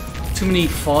when too many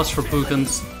fast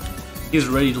Reppukens. He's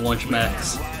ready to launch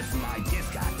max.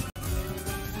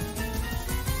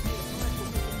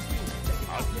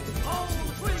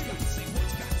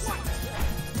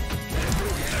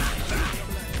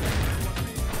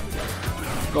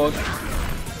 God.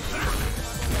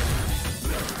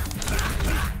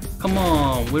 Come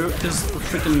on, where is the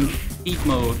freaking heat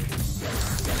mode?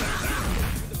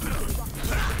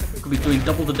 Could be doing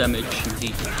double the damage in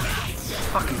heat.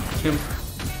 Fucking Kim.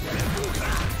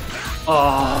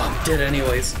 Oh, I'm dead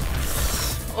anyways.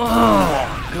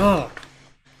 Oh, God.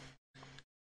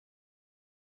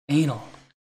 Anal.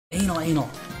 Anal.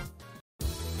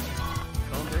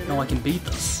 Now I can beat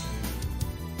this.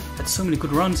 Had so many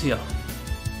good runs here.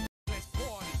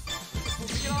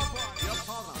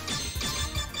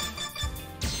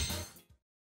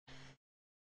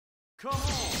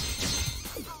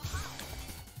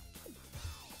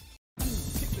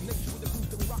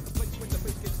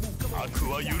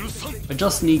 I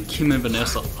just need Kim and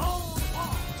Vanessa.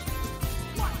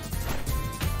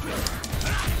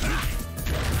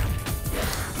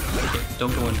 Okay,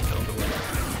 don't go in.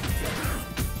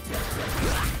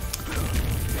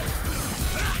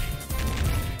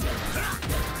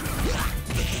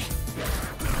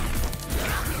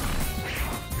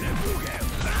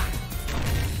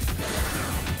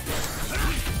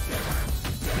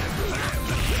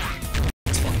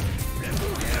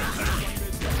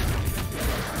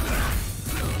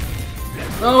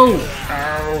 No!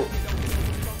 Ow!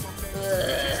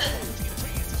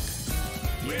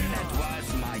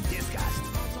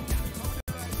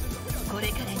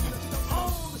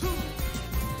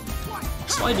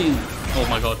 Sliding! Oh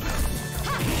my god.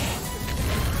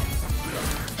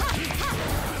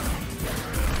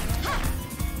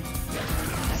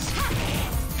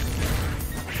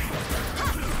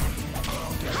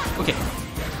 Okay.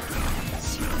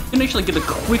 You can actually get a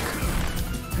quick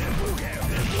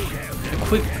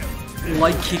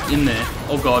light kick in there.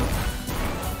 Oh god.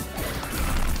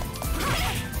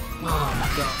 Oh my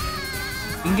god.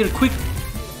 You can get a quick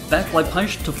back light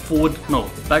punch to forward,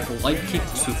 no, back light kick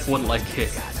to forward light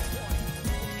kick.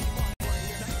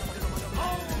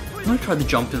 I'm gonna try the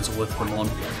jump ins with Ramon.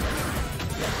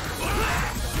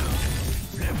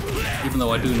 Even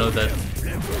though I do know that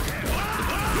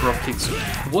the drop kicks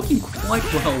are working quite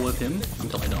well with him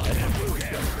until I die.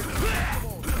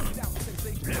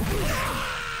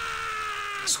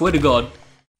 Swear to God,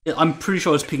 I'm pretty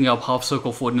sure it's picking up half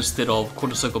circle forward instead of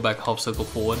quarter circle back, half circle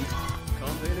forward.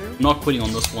 Not quitting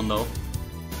on this one though.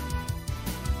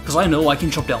 Because I know I can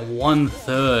chop down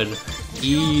 1/3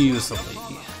 easily.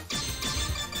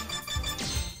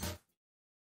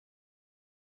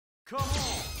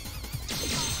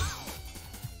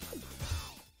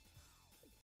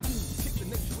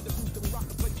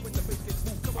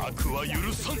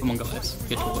 Come on guys,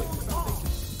 get to it.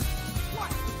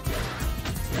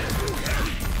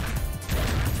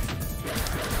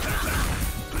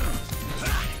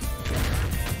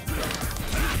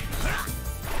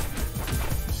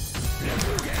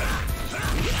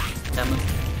 Damn it.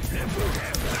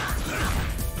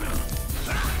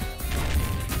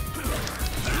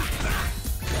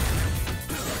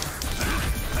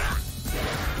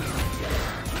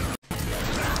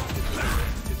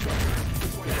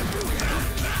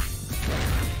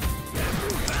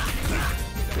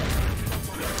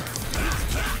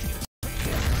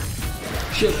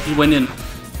 Shit, he went in.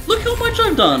 Look how much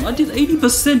I've done! I did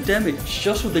 80% damage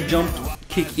just with the jump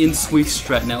kick in sweep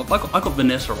strat now. I got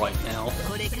Vanessa right now.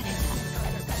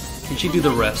 Can she do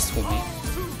the rest for me?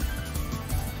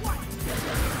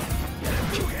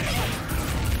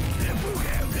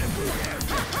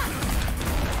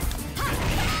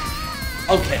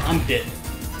 Okay, I'm dead.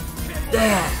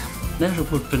 Damn! Now she'll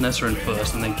put Vanessa in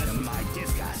first and then Kim.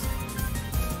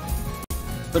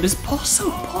 But it's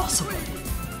so possible.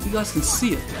 You guys can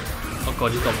see it. Oh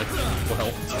god, he's got like full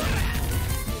health.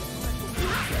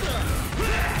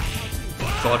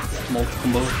 God, multi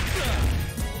combo.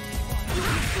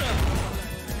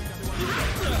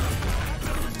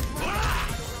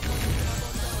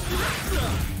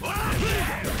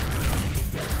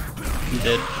 I'm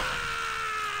dead.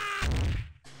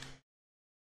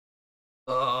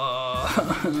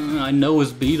 I know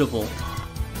it's beatable.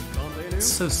 It's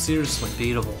so seriously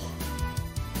beatable.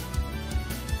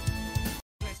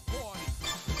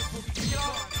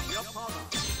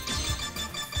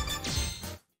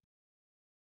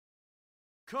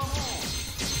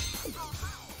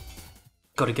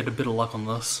 Gotta get a bit of luck on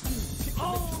this.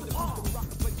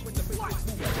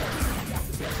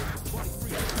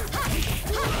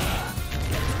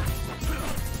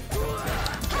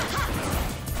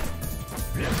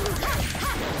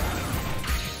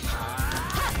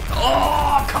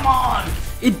 Oh, come on!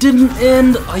 It didn't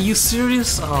end! Are you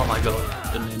serious? Oh my god,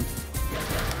 it didn't end.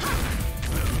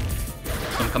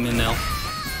 It's gonna come in now.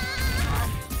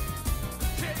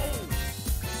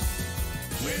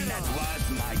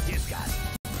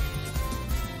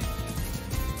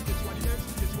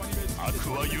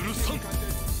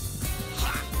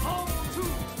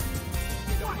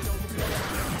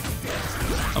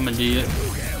 I'm an idiot.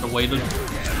 I waited.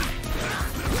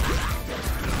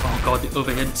 Oh god, the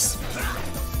overheads.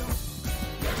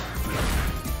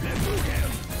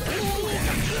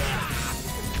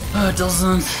 It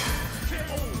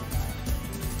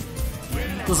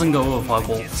doesn't go over 5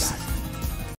 volts.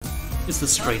 It's the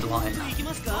straight line.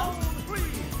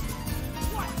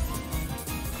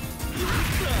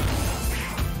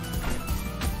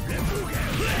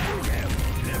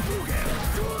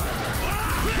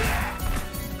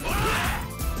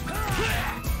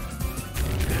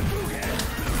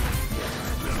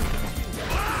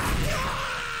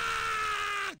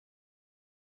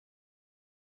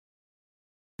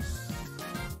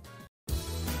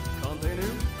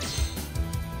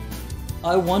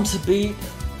 I want to beat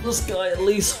this guy at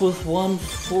least with 1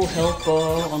 full health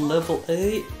bar on level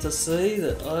 8 to say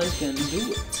that I can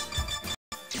do it.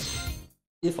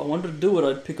 If I wanted to do it,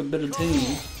 I'd pick a better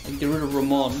team and get rid of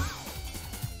Ramon.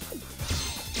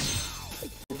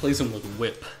 Replace him with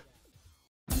Whip.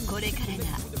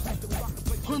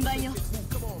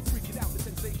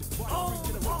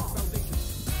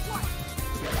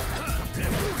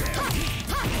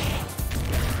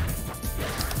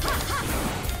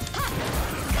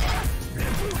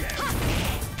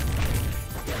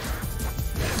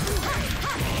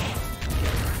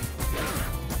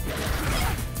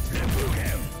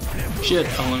 Shit,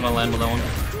 I'm only gonna land with that one.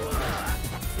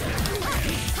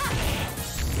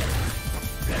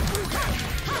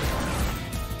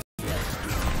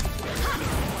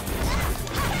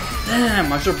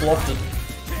 Damn, I should have blocked it.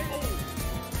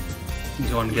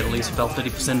 Do I want to get at least about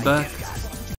 30% back?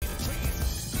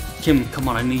 Kim, come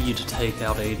on, I need you to take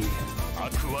out 80.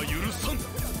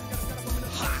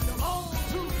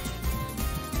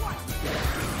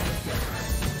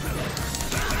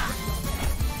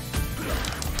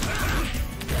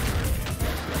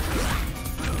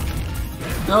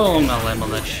 No, I'm gonna land on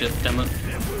that shit, damn it.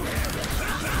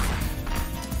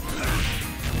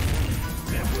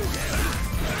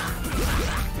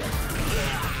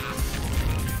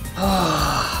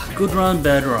 Good run,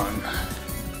 bad run.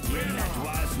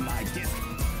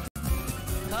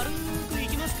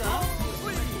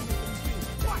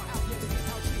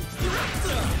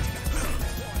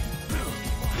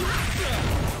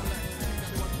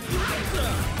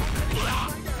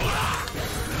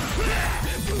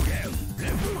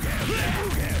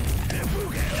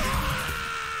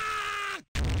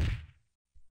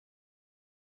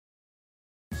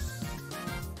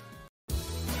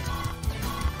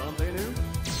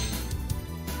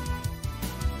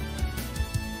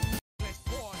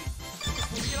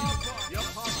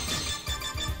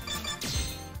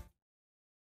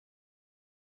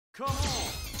 Come on.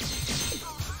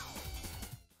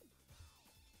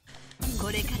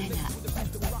 これからが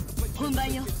本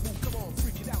番よ。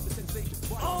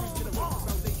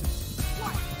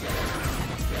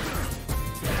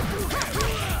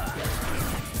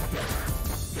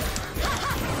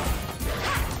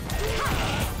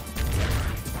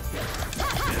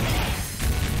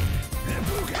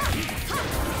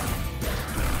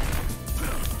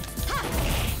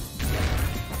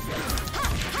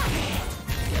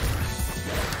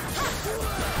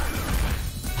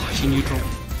Neutral.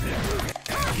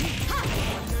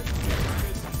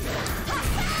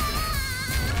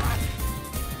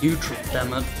 Neutral,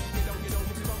 damn it.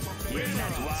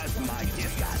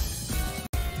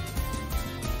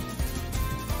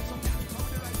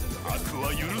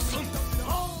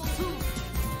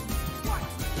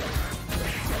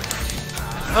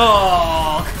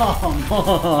 Oh, come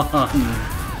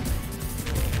on!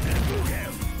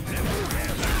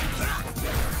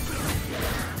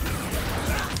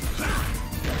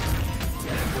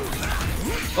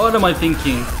 What am I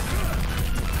thinking?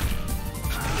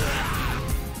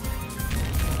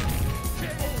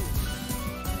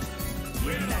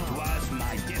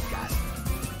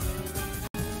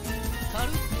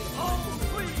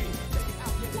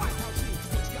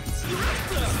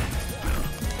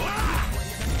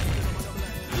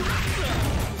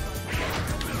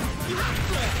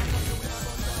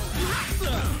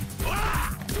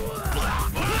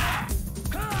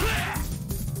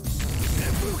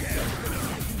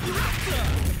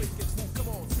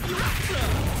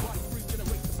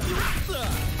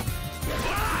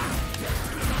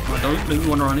 Don't you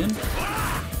want to run in?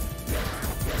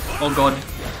 Oh god,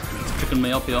 it's tricking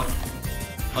me up here.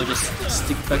 I'll just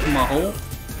stick back in my hole.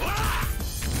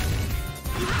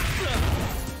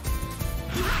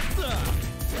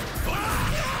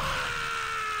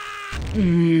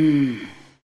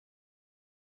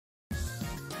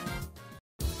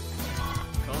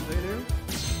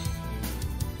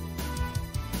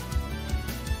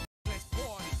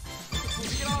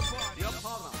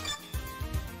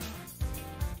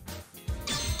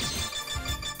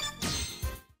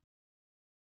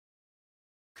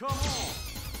 Come on.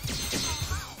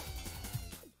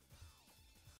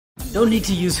 Don't need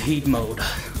to use heat mode.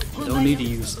 Don't need to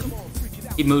use them.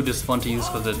 Heat mode is fun to use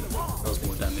because it does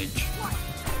more damage.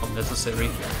 Unnecessary.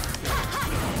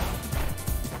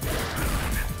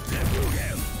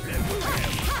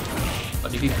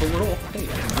 But did he pull it off? Hey,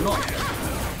 or not?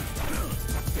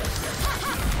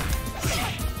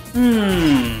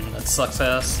 That sucks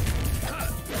ass.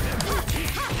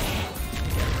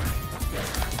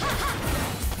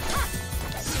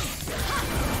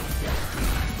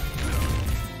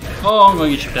 Oh, I'm gonna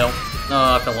get you, fell.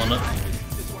 I fell on it.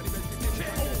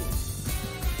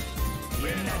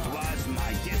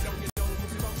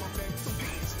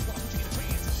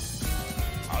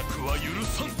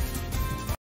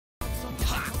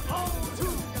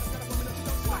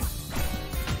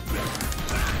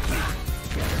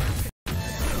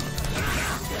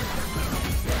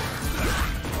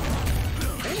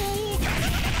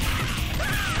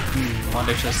 Might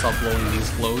actually stop blowing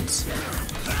these loads.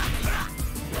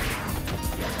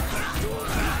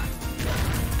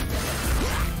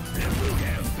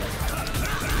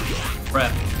 Rep.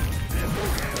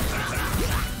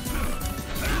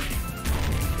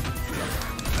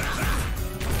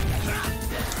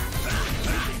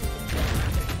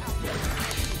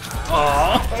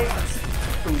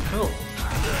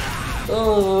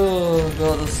 Oh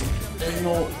god, this is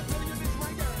no.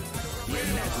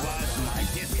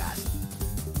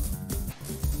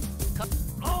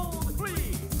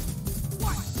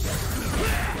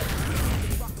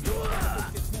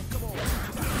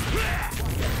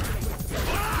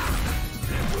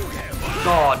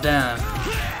 Oh damn.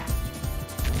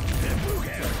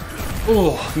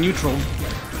 Oh, neutral.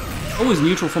 Always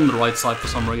neutral from the right side for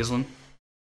some reason.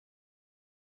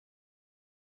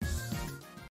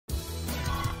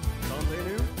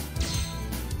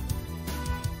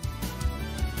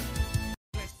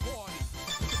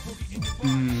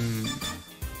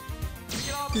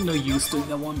 No use doing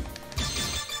that one.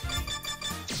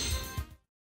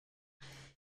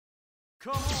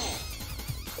 Come on.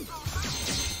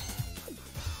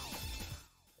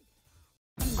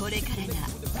 これからが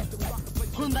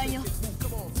本番よ。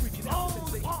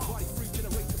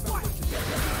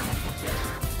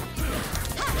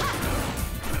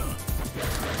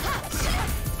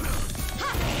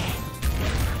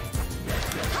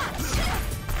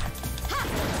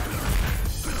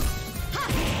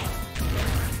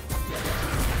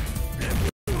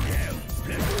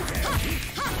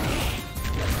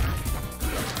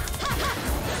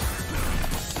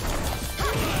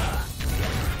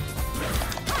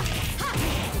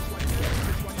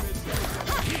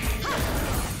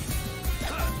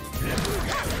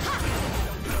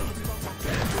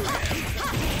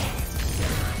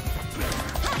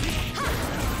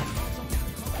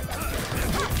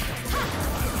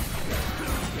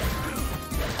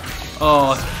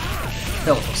Oh,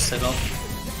 that was a setup.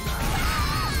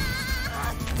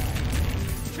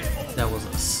 That was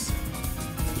a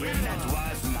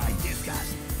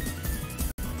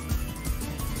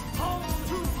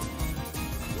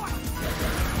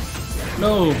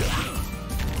no!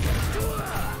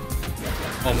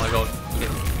 Oh my god, okay.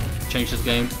 Change this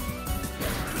game.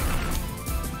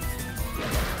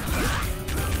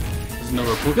 There's no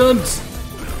replicants!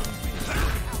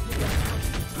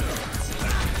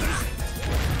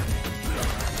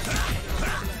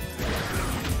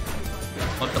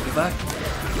 What, double back?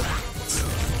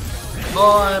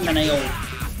 Oh, I'm an AO.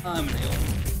 I'm an AO.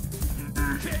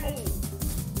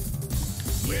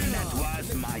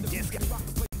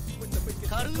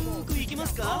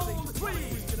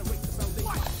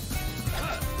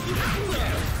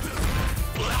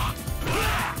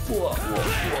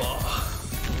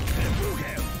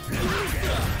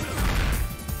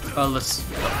 Let's.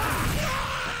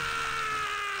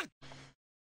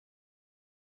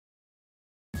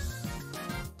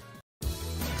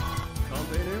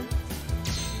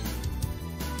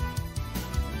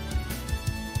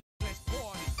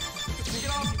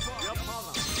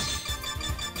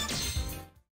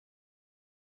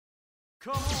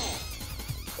 Come on.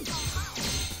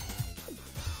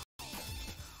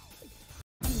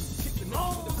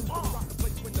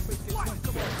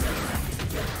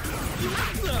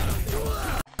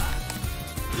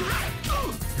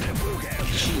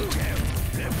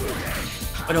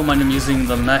 I don't mind him using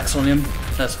the max on him,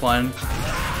 that's fine.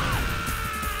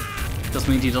 Just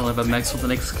means he doesn't have a max for the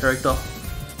next character.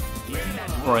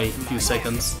 For a few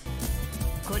seconds.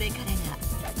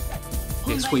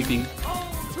 Okay, sweeping.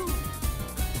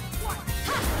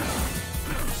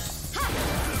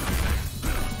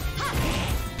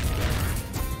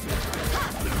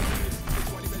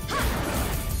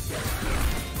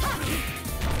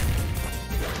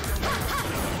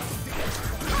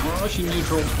 Rushing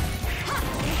neutral.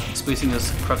 Spacing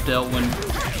this crapped out when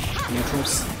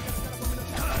neutrals.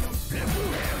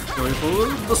 Going for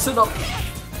the sit up.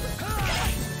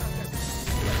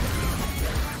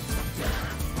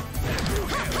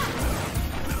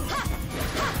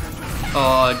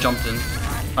 Oh, I jumped in.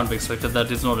 Can't be expected. That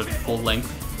is not at full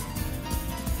length.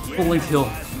 Full length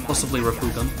he'll possibly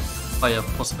reppu them. By a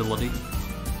possibility.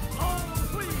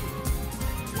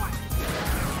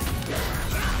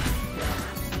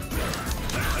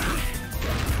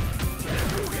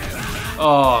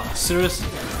 Oh, serious?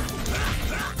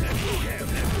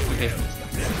 Okay.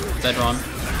 Bad run.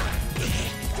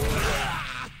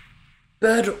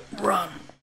 Bad run.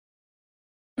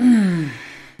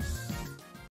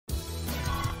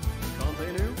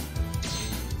 Continue.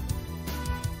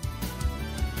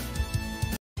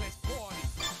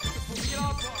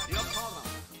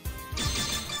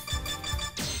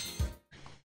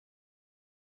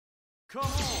 Come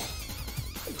on.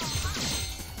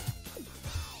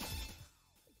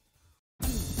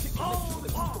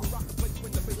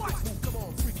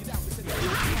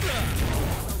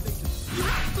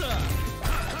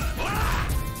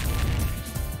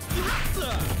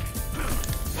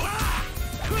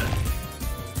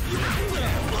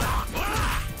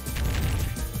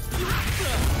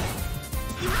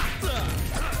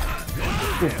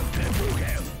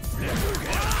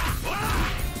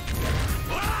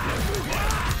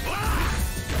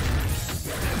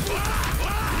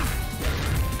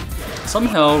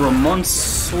 Somehow Ramon's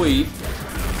sweep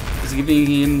is giving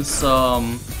him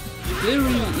some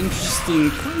very interesting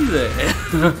play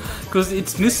there. Because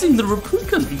it's missing the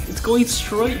reppukan. It's going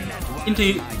straight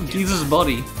into Jesus'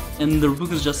 body and the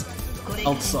reppukan's just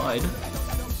outside.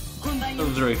 That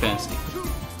was very fancy.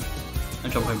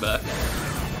 I'm jumping back.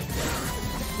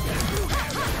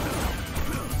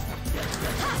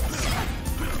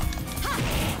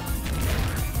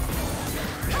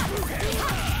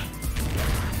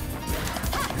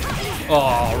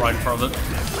 Oh, right in front of it.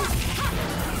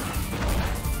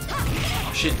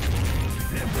 Oh shit.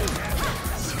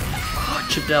 Oh,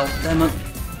 chipped out, damn it.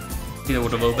 He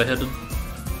would have overheaded.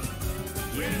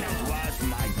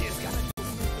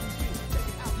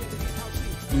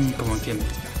 Come on, Kim.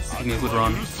 Give me a good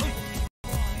run.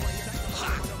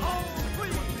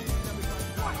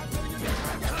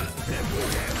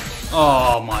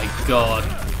 Oh my god.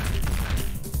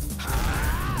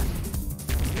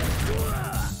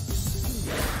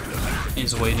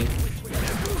 He's waiting.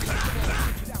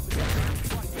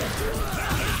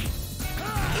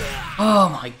 Oh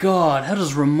my god, how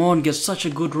does Ramon get such a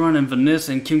good run and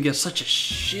Vanessa and Kim get such a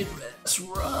shit ass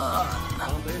run?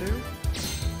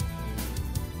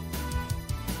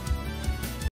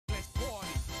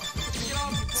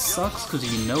 Sucks because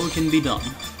you know it can be done.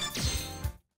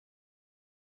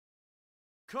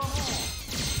 Come on.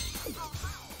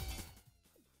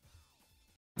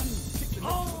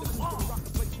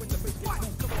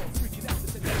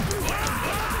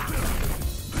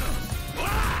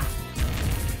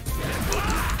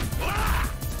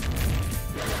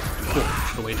 Cool,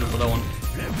 should've waited for that one.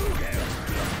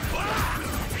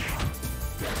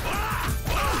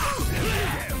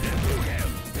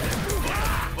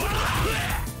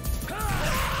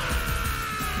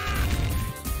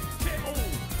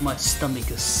 My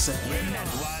stomach is sad.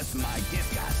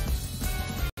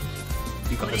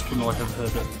 You guys would not have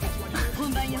heard it.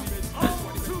 本番よ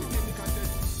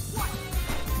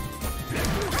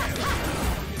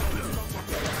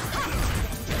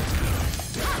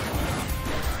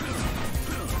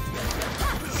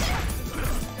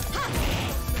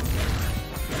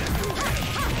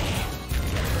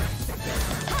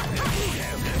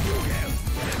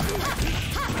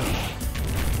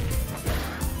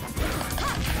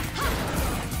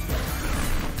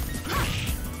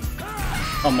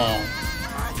Come on.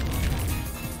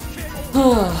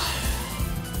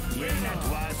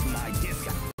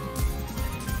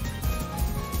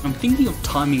 I'm thinking of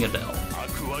timing it out.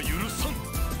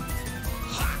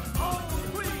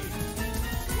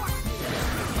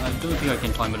 I don't think I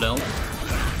can time it out.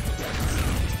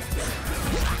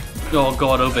 Oh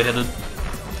god, overheaded.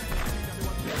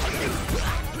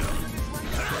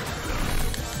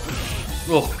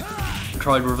 Oh,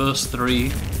 tried reverse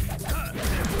 3.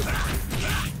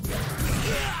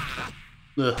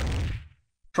 Ugh.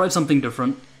 Tried something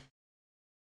different.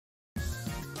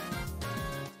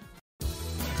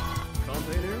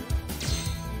 Continue.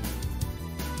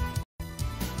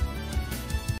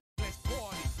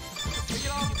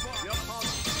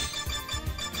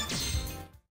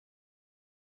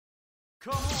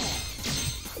 Come on.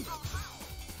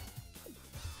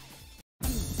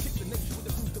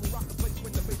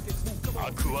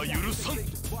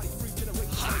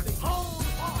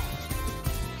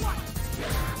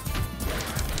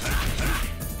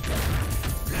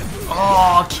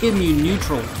 Oh, Kim, you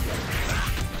neutral.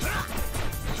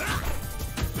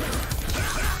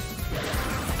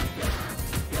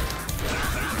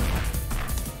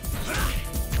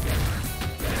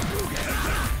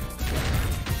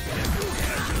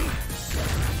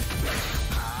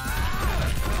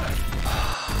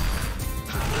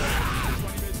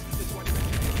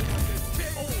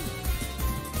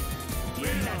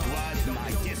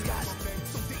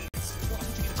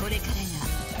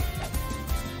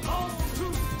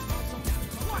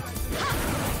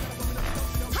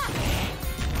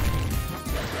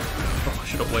 Oh, I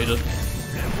should have waited.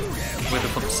 Waited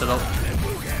for the setup.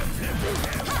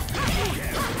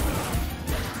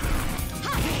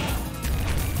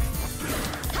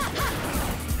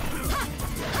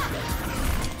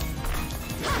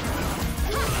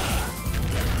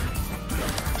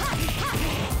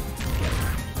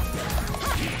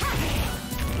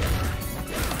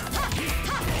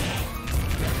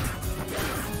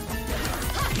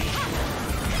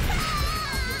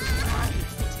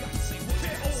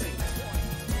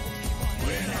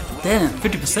 Damn,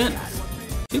 50%!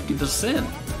 50%!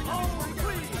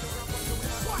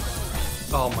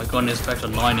 Oh my goodness, back to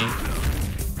 90.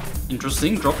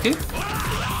 Interesting, dropkick.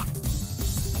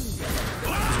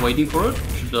 He's waiting for it.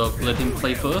 Should let him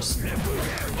play first.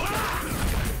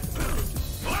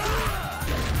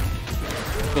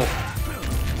 Oh.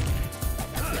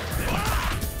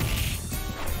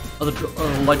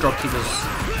 Light dropkick is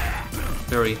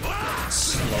very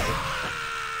slow.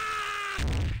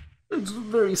 It's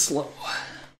very slow.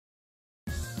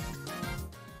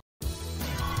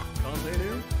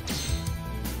 Continue.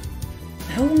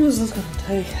 How long is this gonna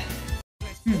take?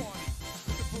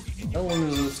 How long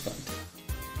is this gonna take?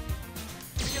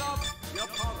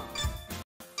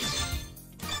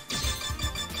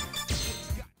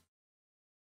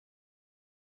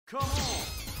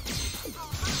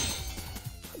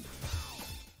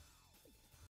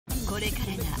 これか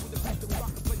らが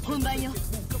本番よ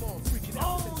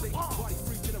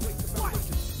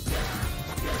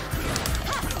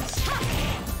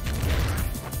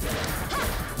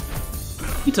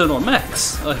He turned on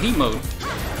max, heat mode.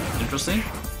 Interesting.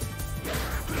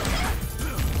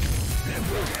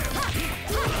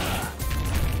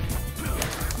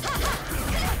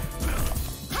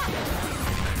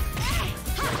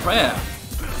 Crap.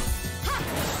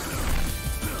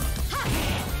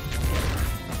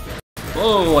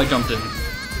 Whoa, I jumped in.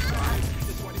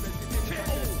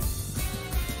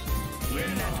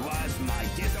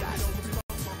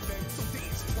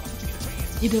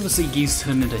 You never see Geese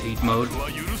turn into heat mode.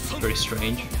 Very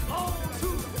strange.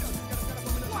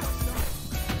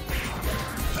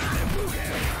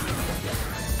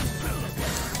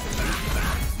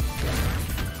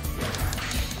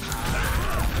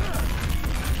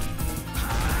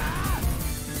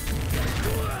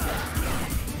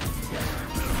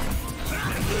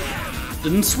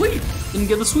 Didn't sweep! Didn't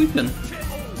get the sweep in.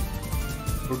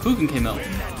 Reppu came out.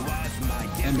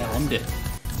 And now I'm dead.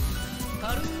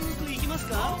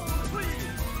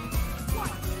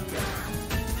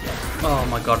 Oh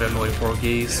my god, I didn't wait for a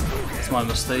Geese. It's my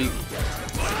mistake.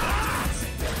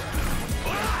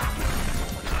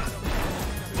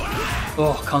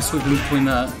 Oh, can't sweep in between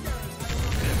that.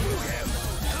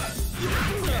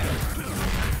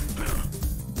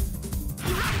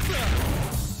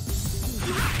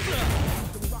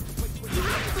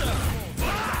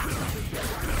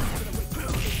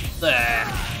 There.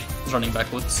 He's running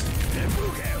backwards.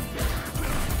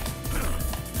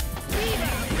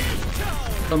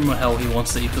 I don't know how he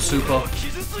wants to eat the super.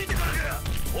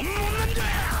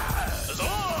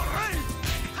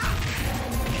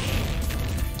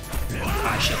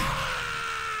 Ah, shit.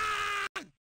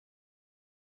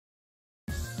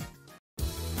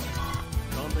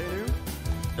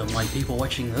 Don't mind people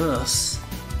watching this.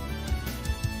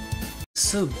 It's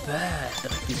so bad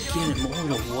that I can get him all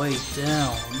the way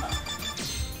down.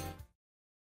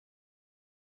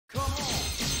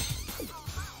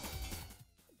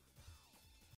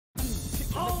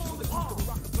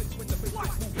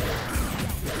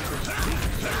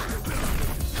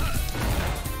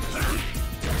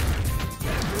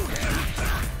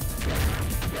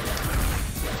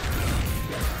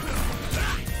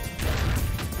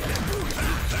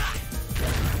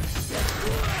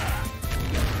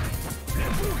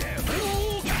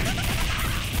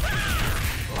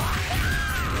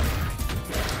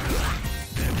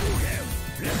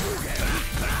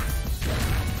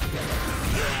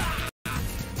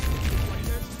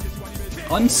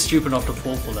 I'm stupid enough to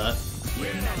fall for that.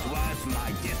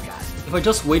 If I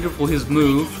just waited for his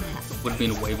move, it would have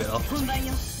been way better.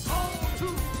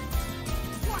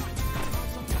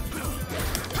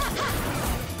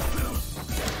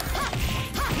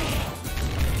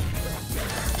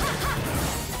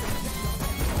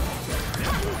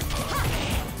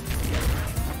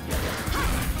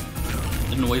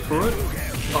 Didn't wait for it.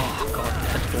 Oh god,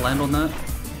 I had to land on that.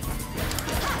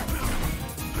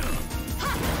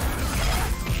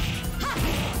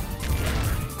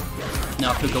 Now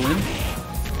I have to go in.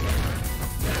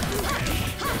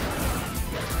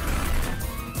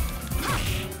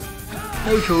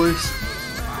 No choice.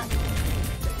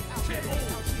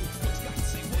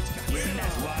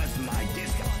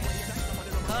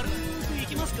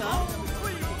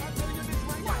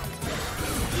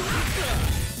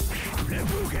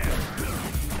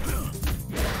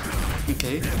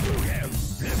 Okay.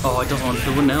 Oh, I don't want to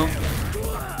do it now.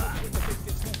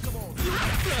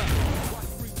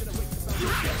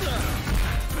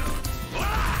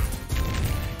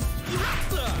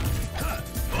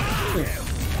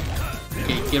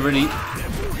 Okay, get ready.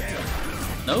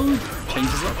 No,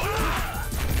 changes up.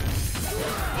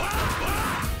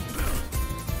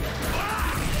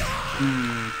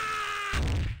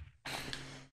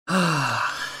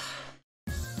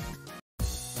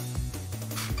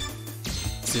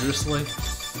 Seriously?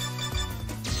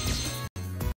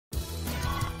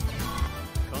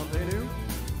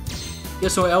 Yeah,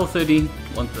 so L30,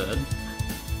 1/3.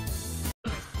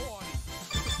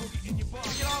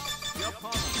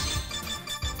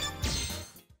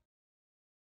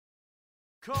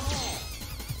 Come on!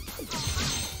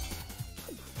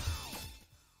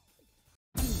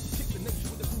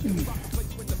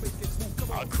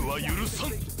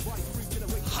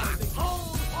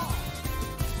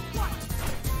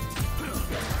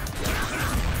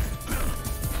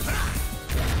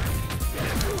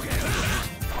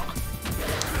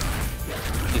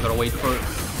 You gotta wait for it.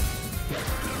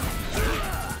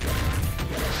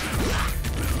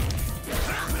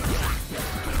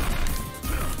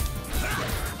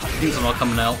 Things are not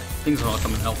coming out. Things are not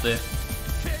coming out there.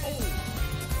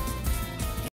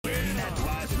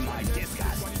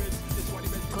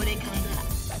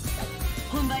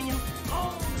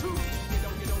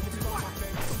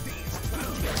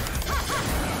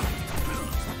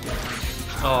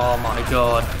 Oh my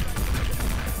god.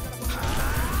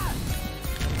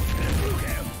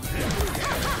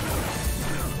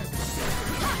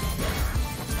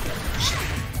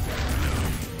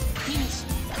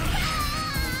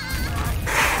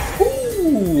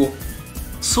 Ooh!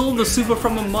 Saw the super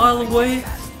from a mile away.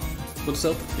 Looks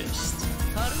out the fist.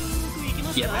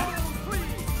 Yeah.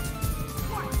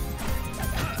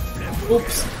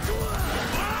 Oops.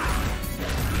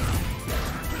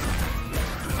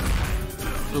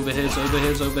 Overheads,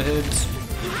 overheads, overheads.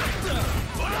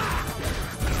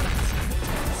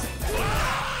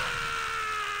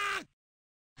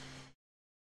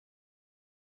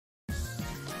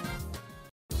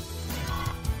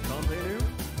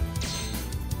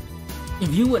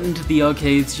 If you went into the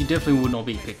arcades, you definitely would not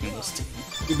be picking this team.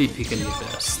 You'd be picking your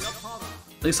best.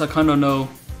 At least I kinda know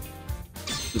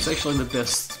who's actually the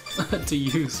best to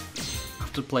use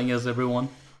after playing as everyone.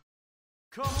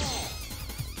 Come on.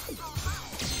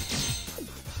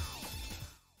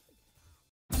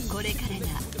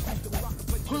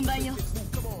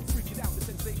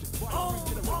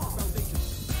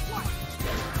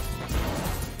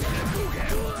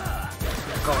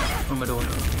 God, what am I doing?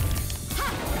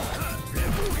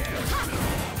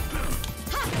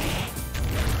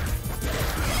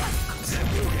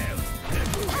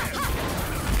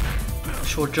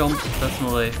 Short jump, that's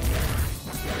not a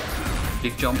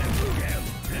big jump.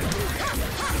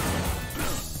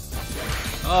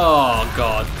 Oh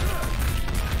god.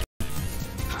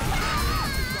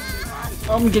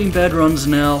 I'm getting bad runs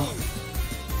now.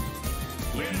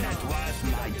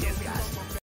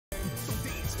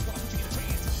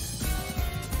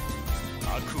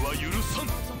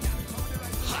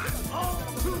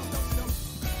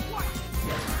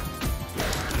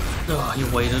 Oh, he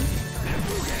waited.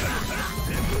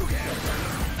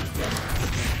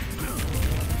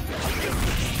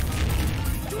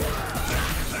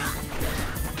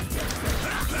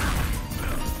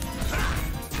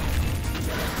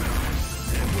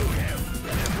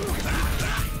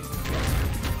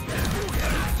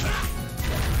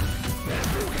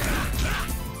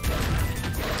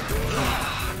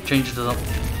 Changed it up.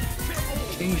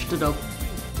 Changed it up.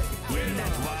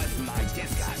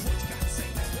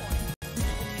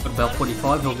 At about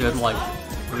 45, he'll get like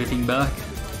everything back.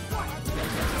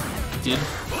 Did.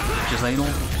 Just anal.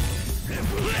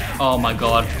 Oh my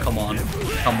god, come on.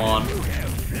 Come on.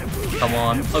 Come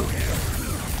on. Okay.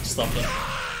 Stop it.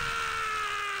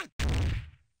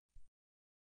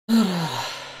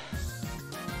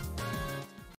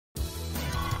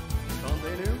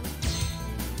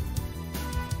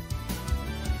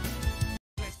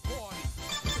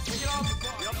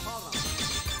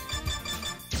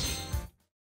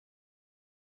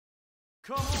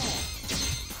 Come on.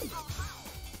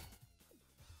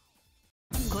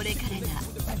 これからが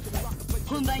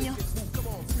本番よ。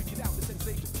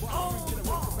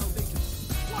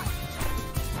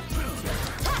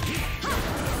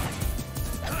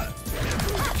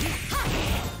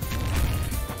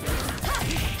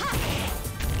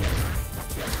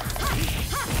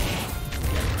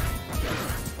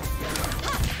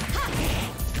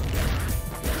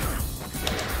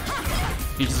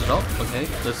Beats it up. Okay,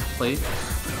 let's play.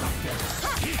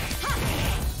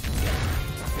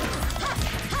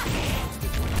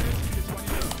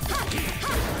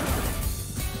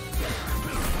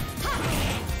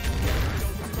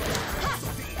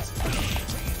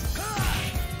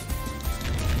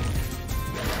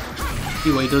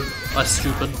 He waited. I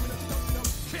stupid.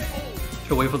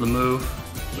 Should wait for the move.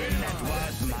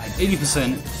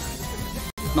 80%.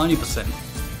 90%.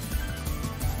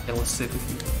 Okay, let's see if we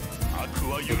can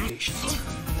be patient.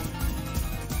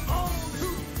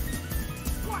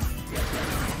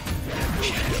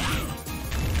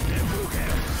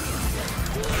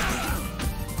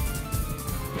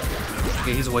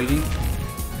 Okay, he's waiting.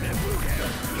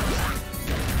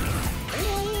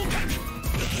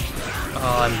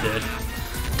 Oh, I'm dead.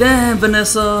 Damn,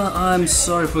 Vanessa, I'm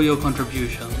sorry for your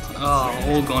contribution. Oh,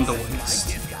 all gone to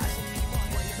waste.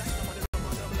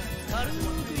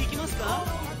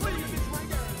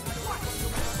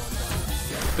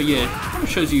 But yeah, it kind of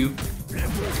shows you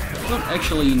don't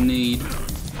actually need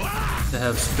to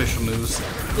have special moves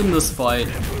in this fight,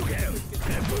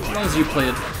 as long as you play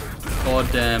it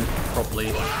goddamn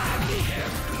properly.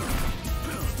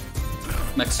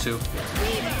 Next 2.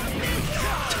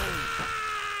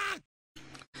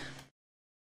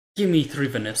 Give me 3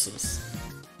 Vanessas.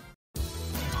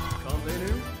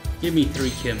 Give me 3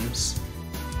 Kims.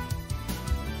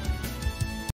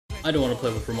 I don't want to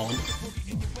play with Ramon.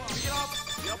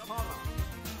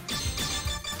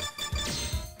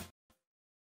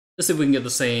 Let's see if we can get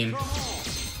the same.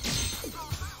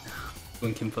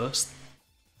 Win Kim first.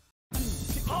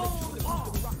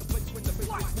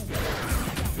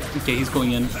 Okay, he's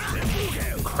going in.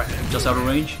 Crap, just out of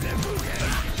range.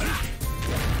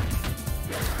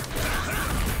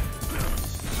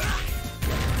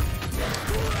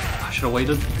 I should have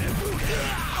waited.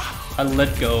 I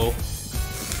let go.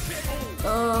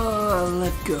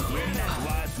 Let go.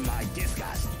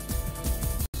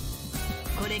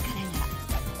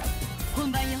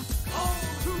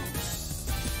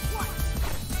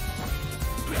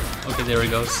 Okay, there he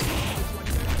goes.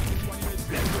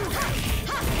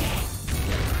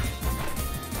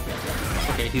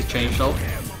 Okay, he's changed up.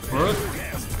 What?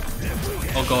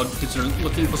 Oh god, he's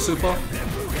looking for super.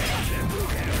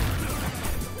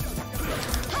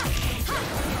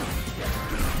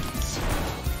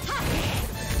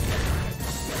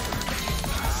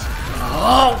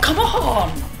 Oh, come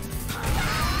on!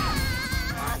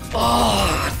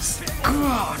 Oh,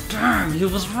 god damn, he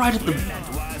was right at the...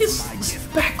 It's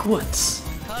backwards.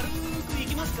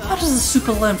 How does the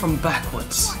super land from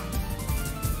backwards?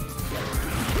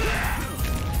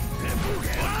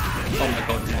 Oh my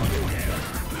god, Ramon.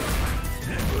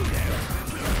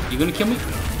 You gonna kill me?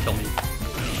 Kill me.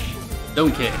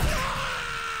 Don't care.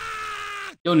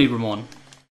 Don't need Ramon.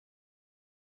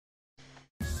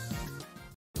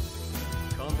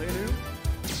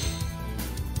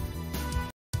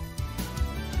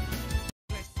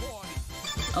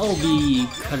 I'll be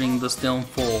cutting this down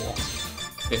for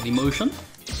daily motion.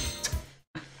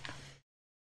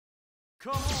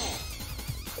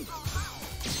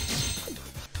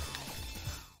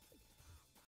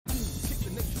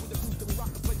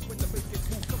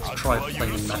 Let's try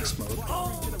playing in max mode.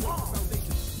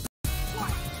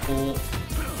 Or...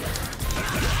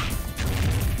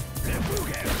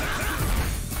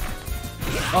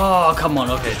 Oh, come on,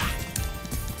 okay.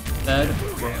 Bad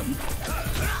run.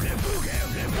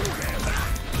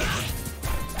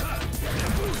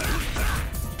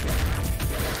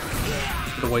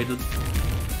 Should have waited.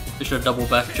 I should have double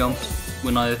back jumped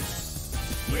when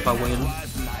if I waited.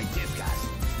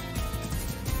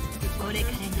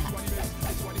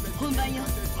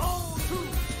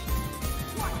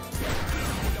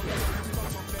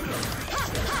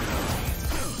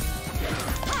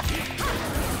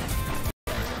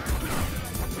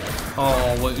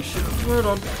 Oh wait, you should have waited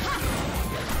on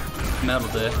metal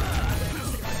there.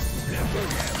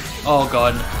 Oh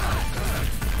god.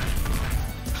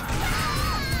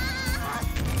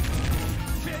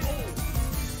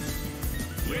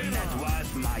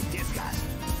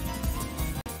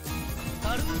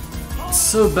 It's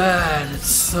so bad, it's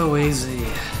so easy.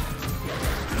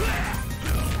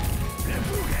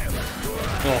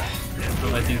 Oh, what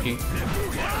am I thinking?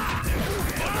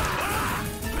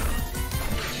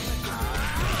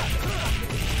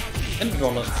 End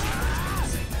on it.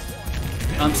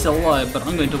 I'm still alive, but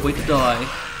I'm going to wait to die.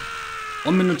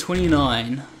 1 minute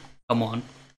 29. Come on.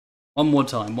 One more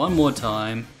time, one more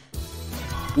time.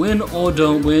 Win or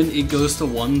don't win, it goes to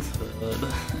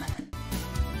 1/3.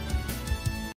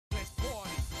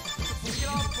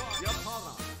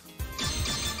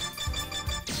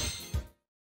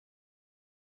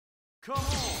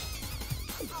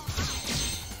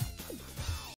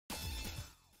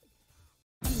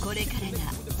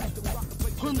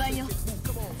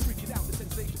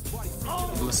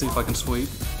 Let's see if I can sweep.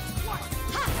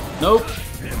 Nope.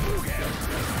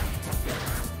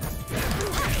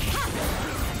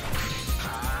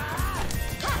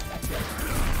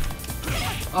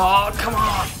 Oh, come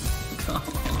on! Come on.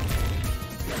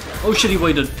 Oh shit, he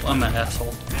waited. I'm an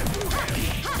asshole.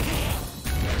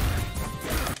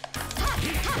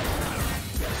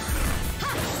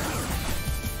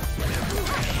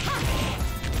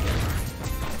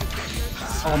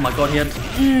 Oh my god, he had...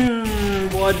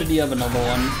 why did he have another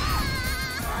one?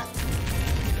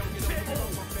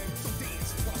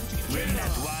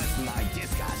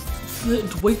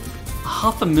 Wait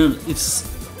half a minute, it's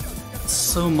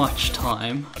so much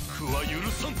time.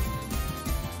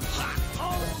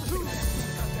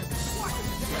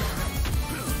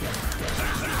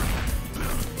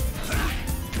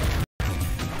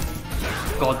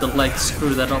 God, the legs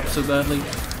screw that up so badly.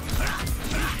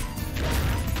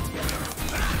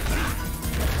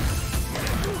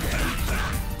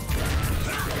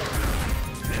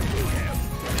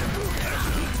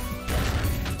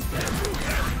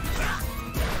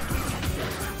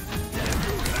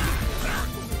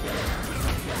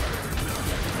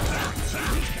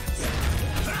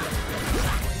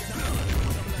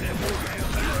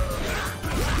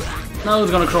 No,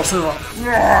 it's gonna cross over.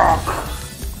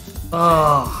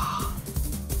 Ah.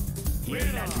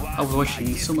 I was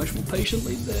watching so much more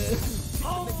patiently there.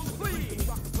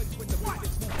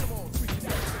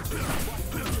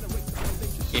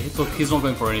 Yeah, look, he's not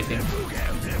going for anything.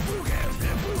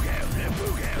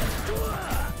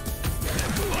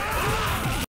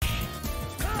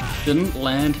 Didn't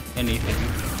land anything.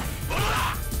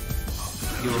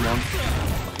 You Ramon.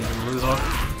 Fucking loser.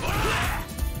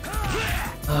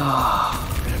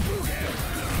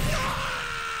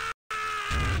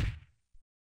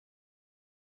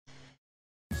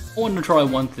 I want to try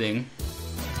one thing.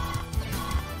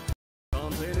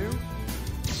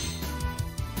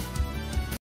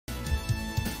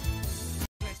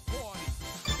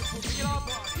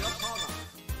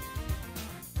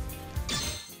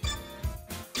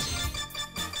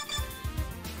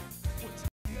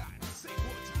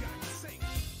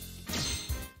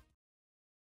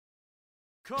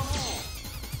 Come on.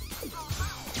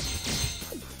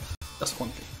 That's one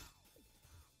thing.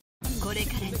 これ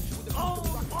からに Oh,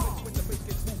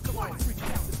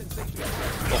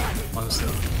 my mistake.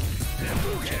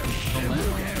 Oh, man.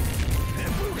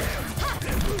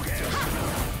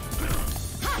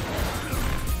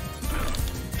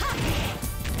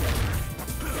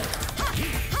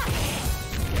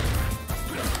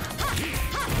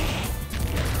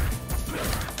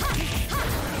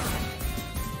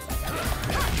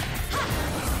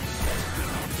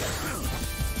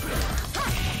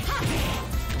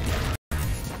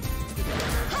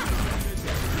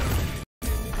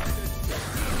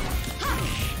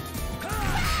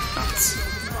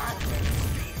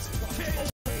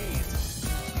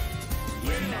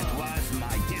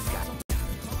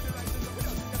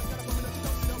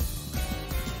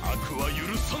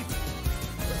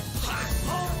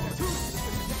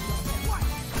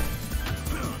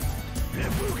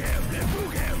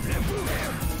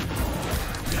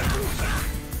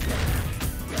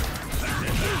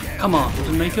 Come on,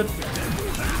 didn't make it.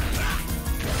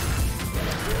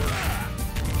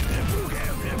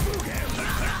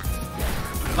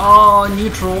 Oh,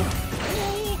 neutral.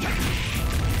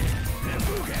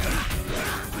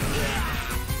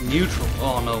 Neutral.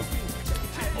 Oh no.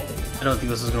 I don't think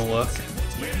this is gonna work.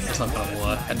 It's not gonna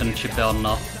work. I didn't chip out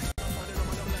enough.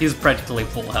 He's practically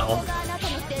full health.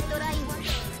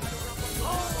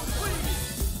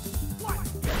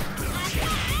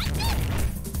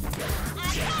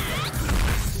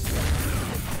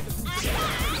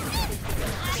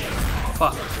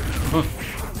 Fuck.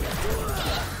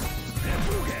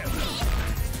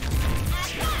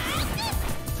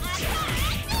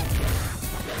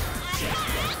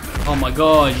 Oh my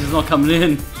god, he's not coming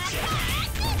in.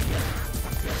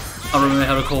 I don't remember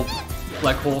how to call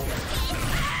Black Hawk.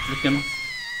 Look him.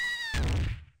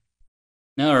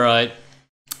 Alright.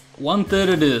 1/3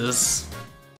 it is.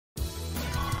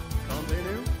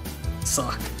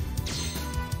 Suck.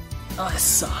 I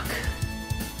suck.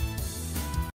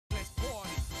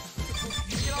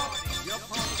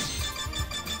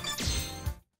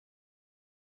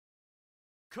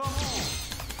 Come on.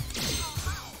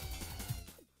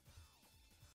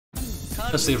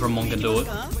 Let's see if Ramon can do it.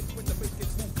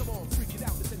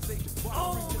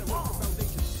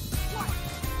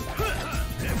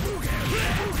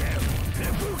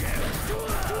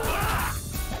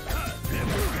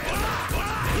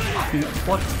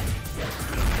 What?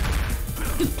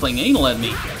 He's playing anal at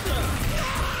me.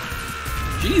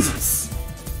 Jesus.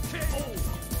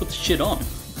 Put the shit on.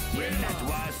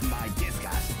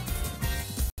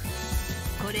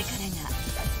 これからが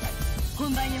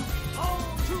本番よ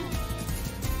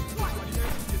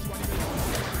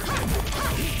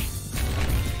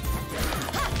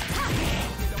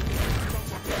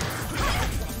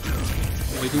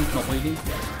Waiting, not waiting.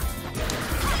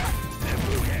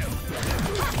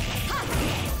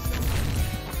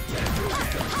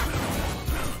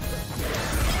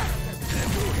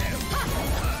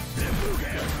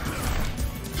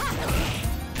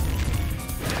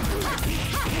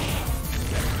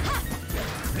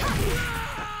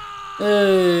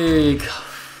 Hey,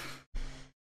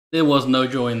 there was no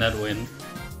joy in that win.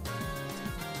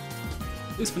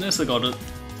 At least Vanessa got it.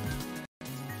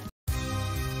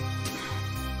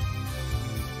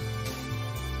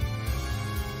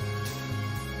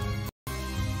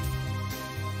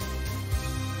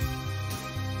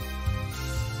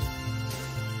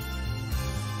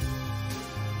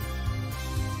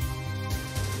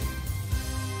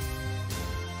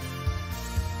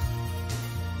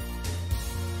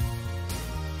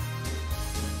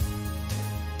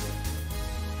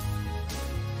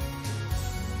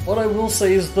 What I will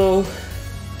say is though,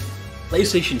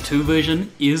 PlayStation 2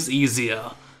 version is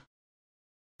easier.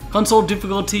 console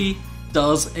difficulty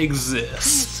does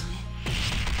exist.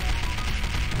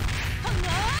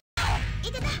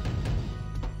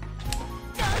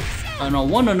 And I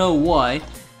want to know why.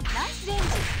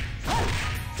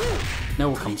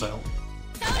 Now it comes out.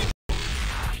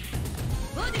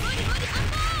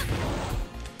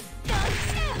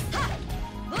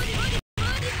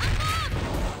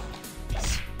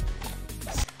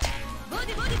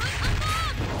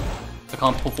 I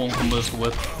can't perform combos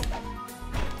with.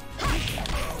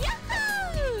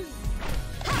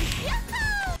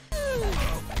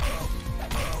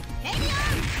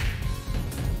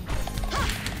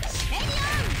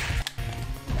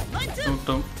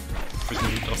 Don't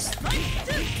freaking eat us.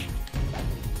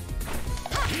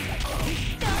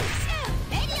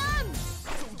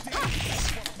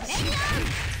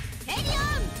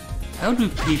 How do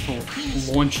people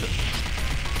launch it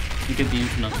and get the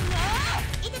infinite?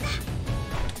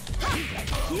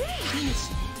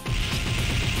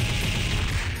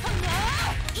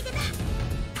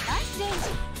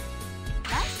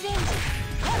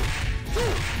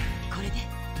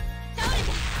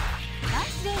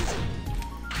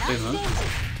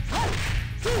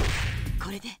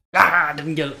 Ah, I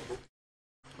didn't get it.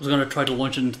 I was gonna try to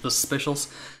launch it into the specials.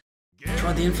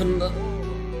 Try the infinite.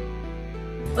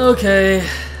 Okay.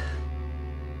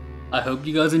 I hope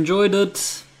you guys enjoyed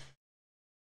it.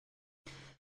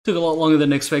 Took a lot longer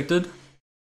than expected.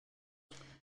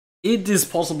 It is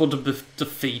possible to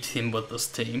defeat him with this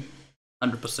team.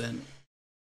 100%.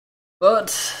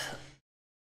 But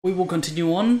we will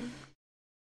continue on.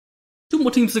 2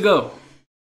 more teams to go.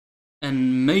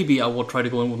 And maybe I will try to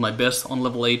go in with my best on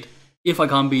level 8 if I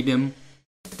can't beat him.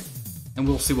 And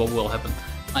we'll see what will happen.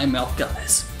 I'm out,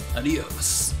 guys.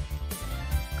 Adios.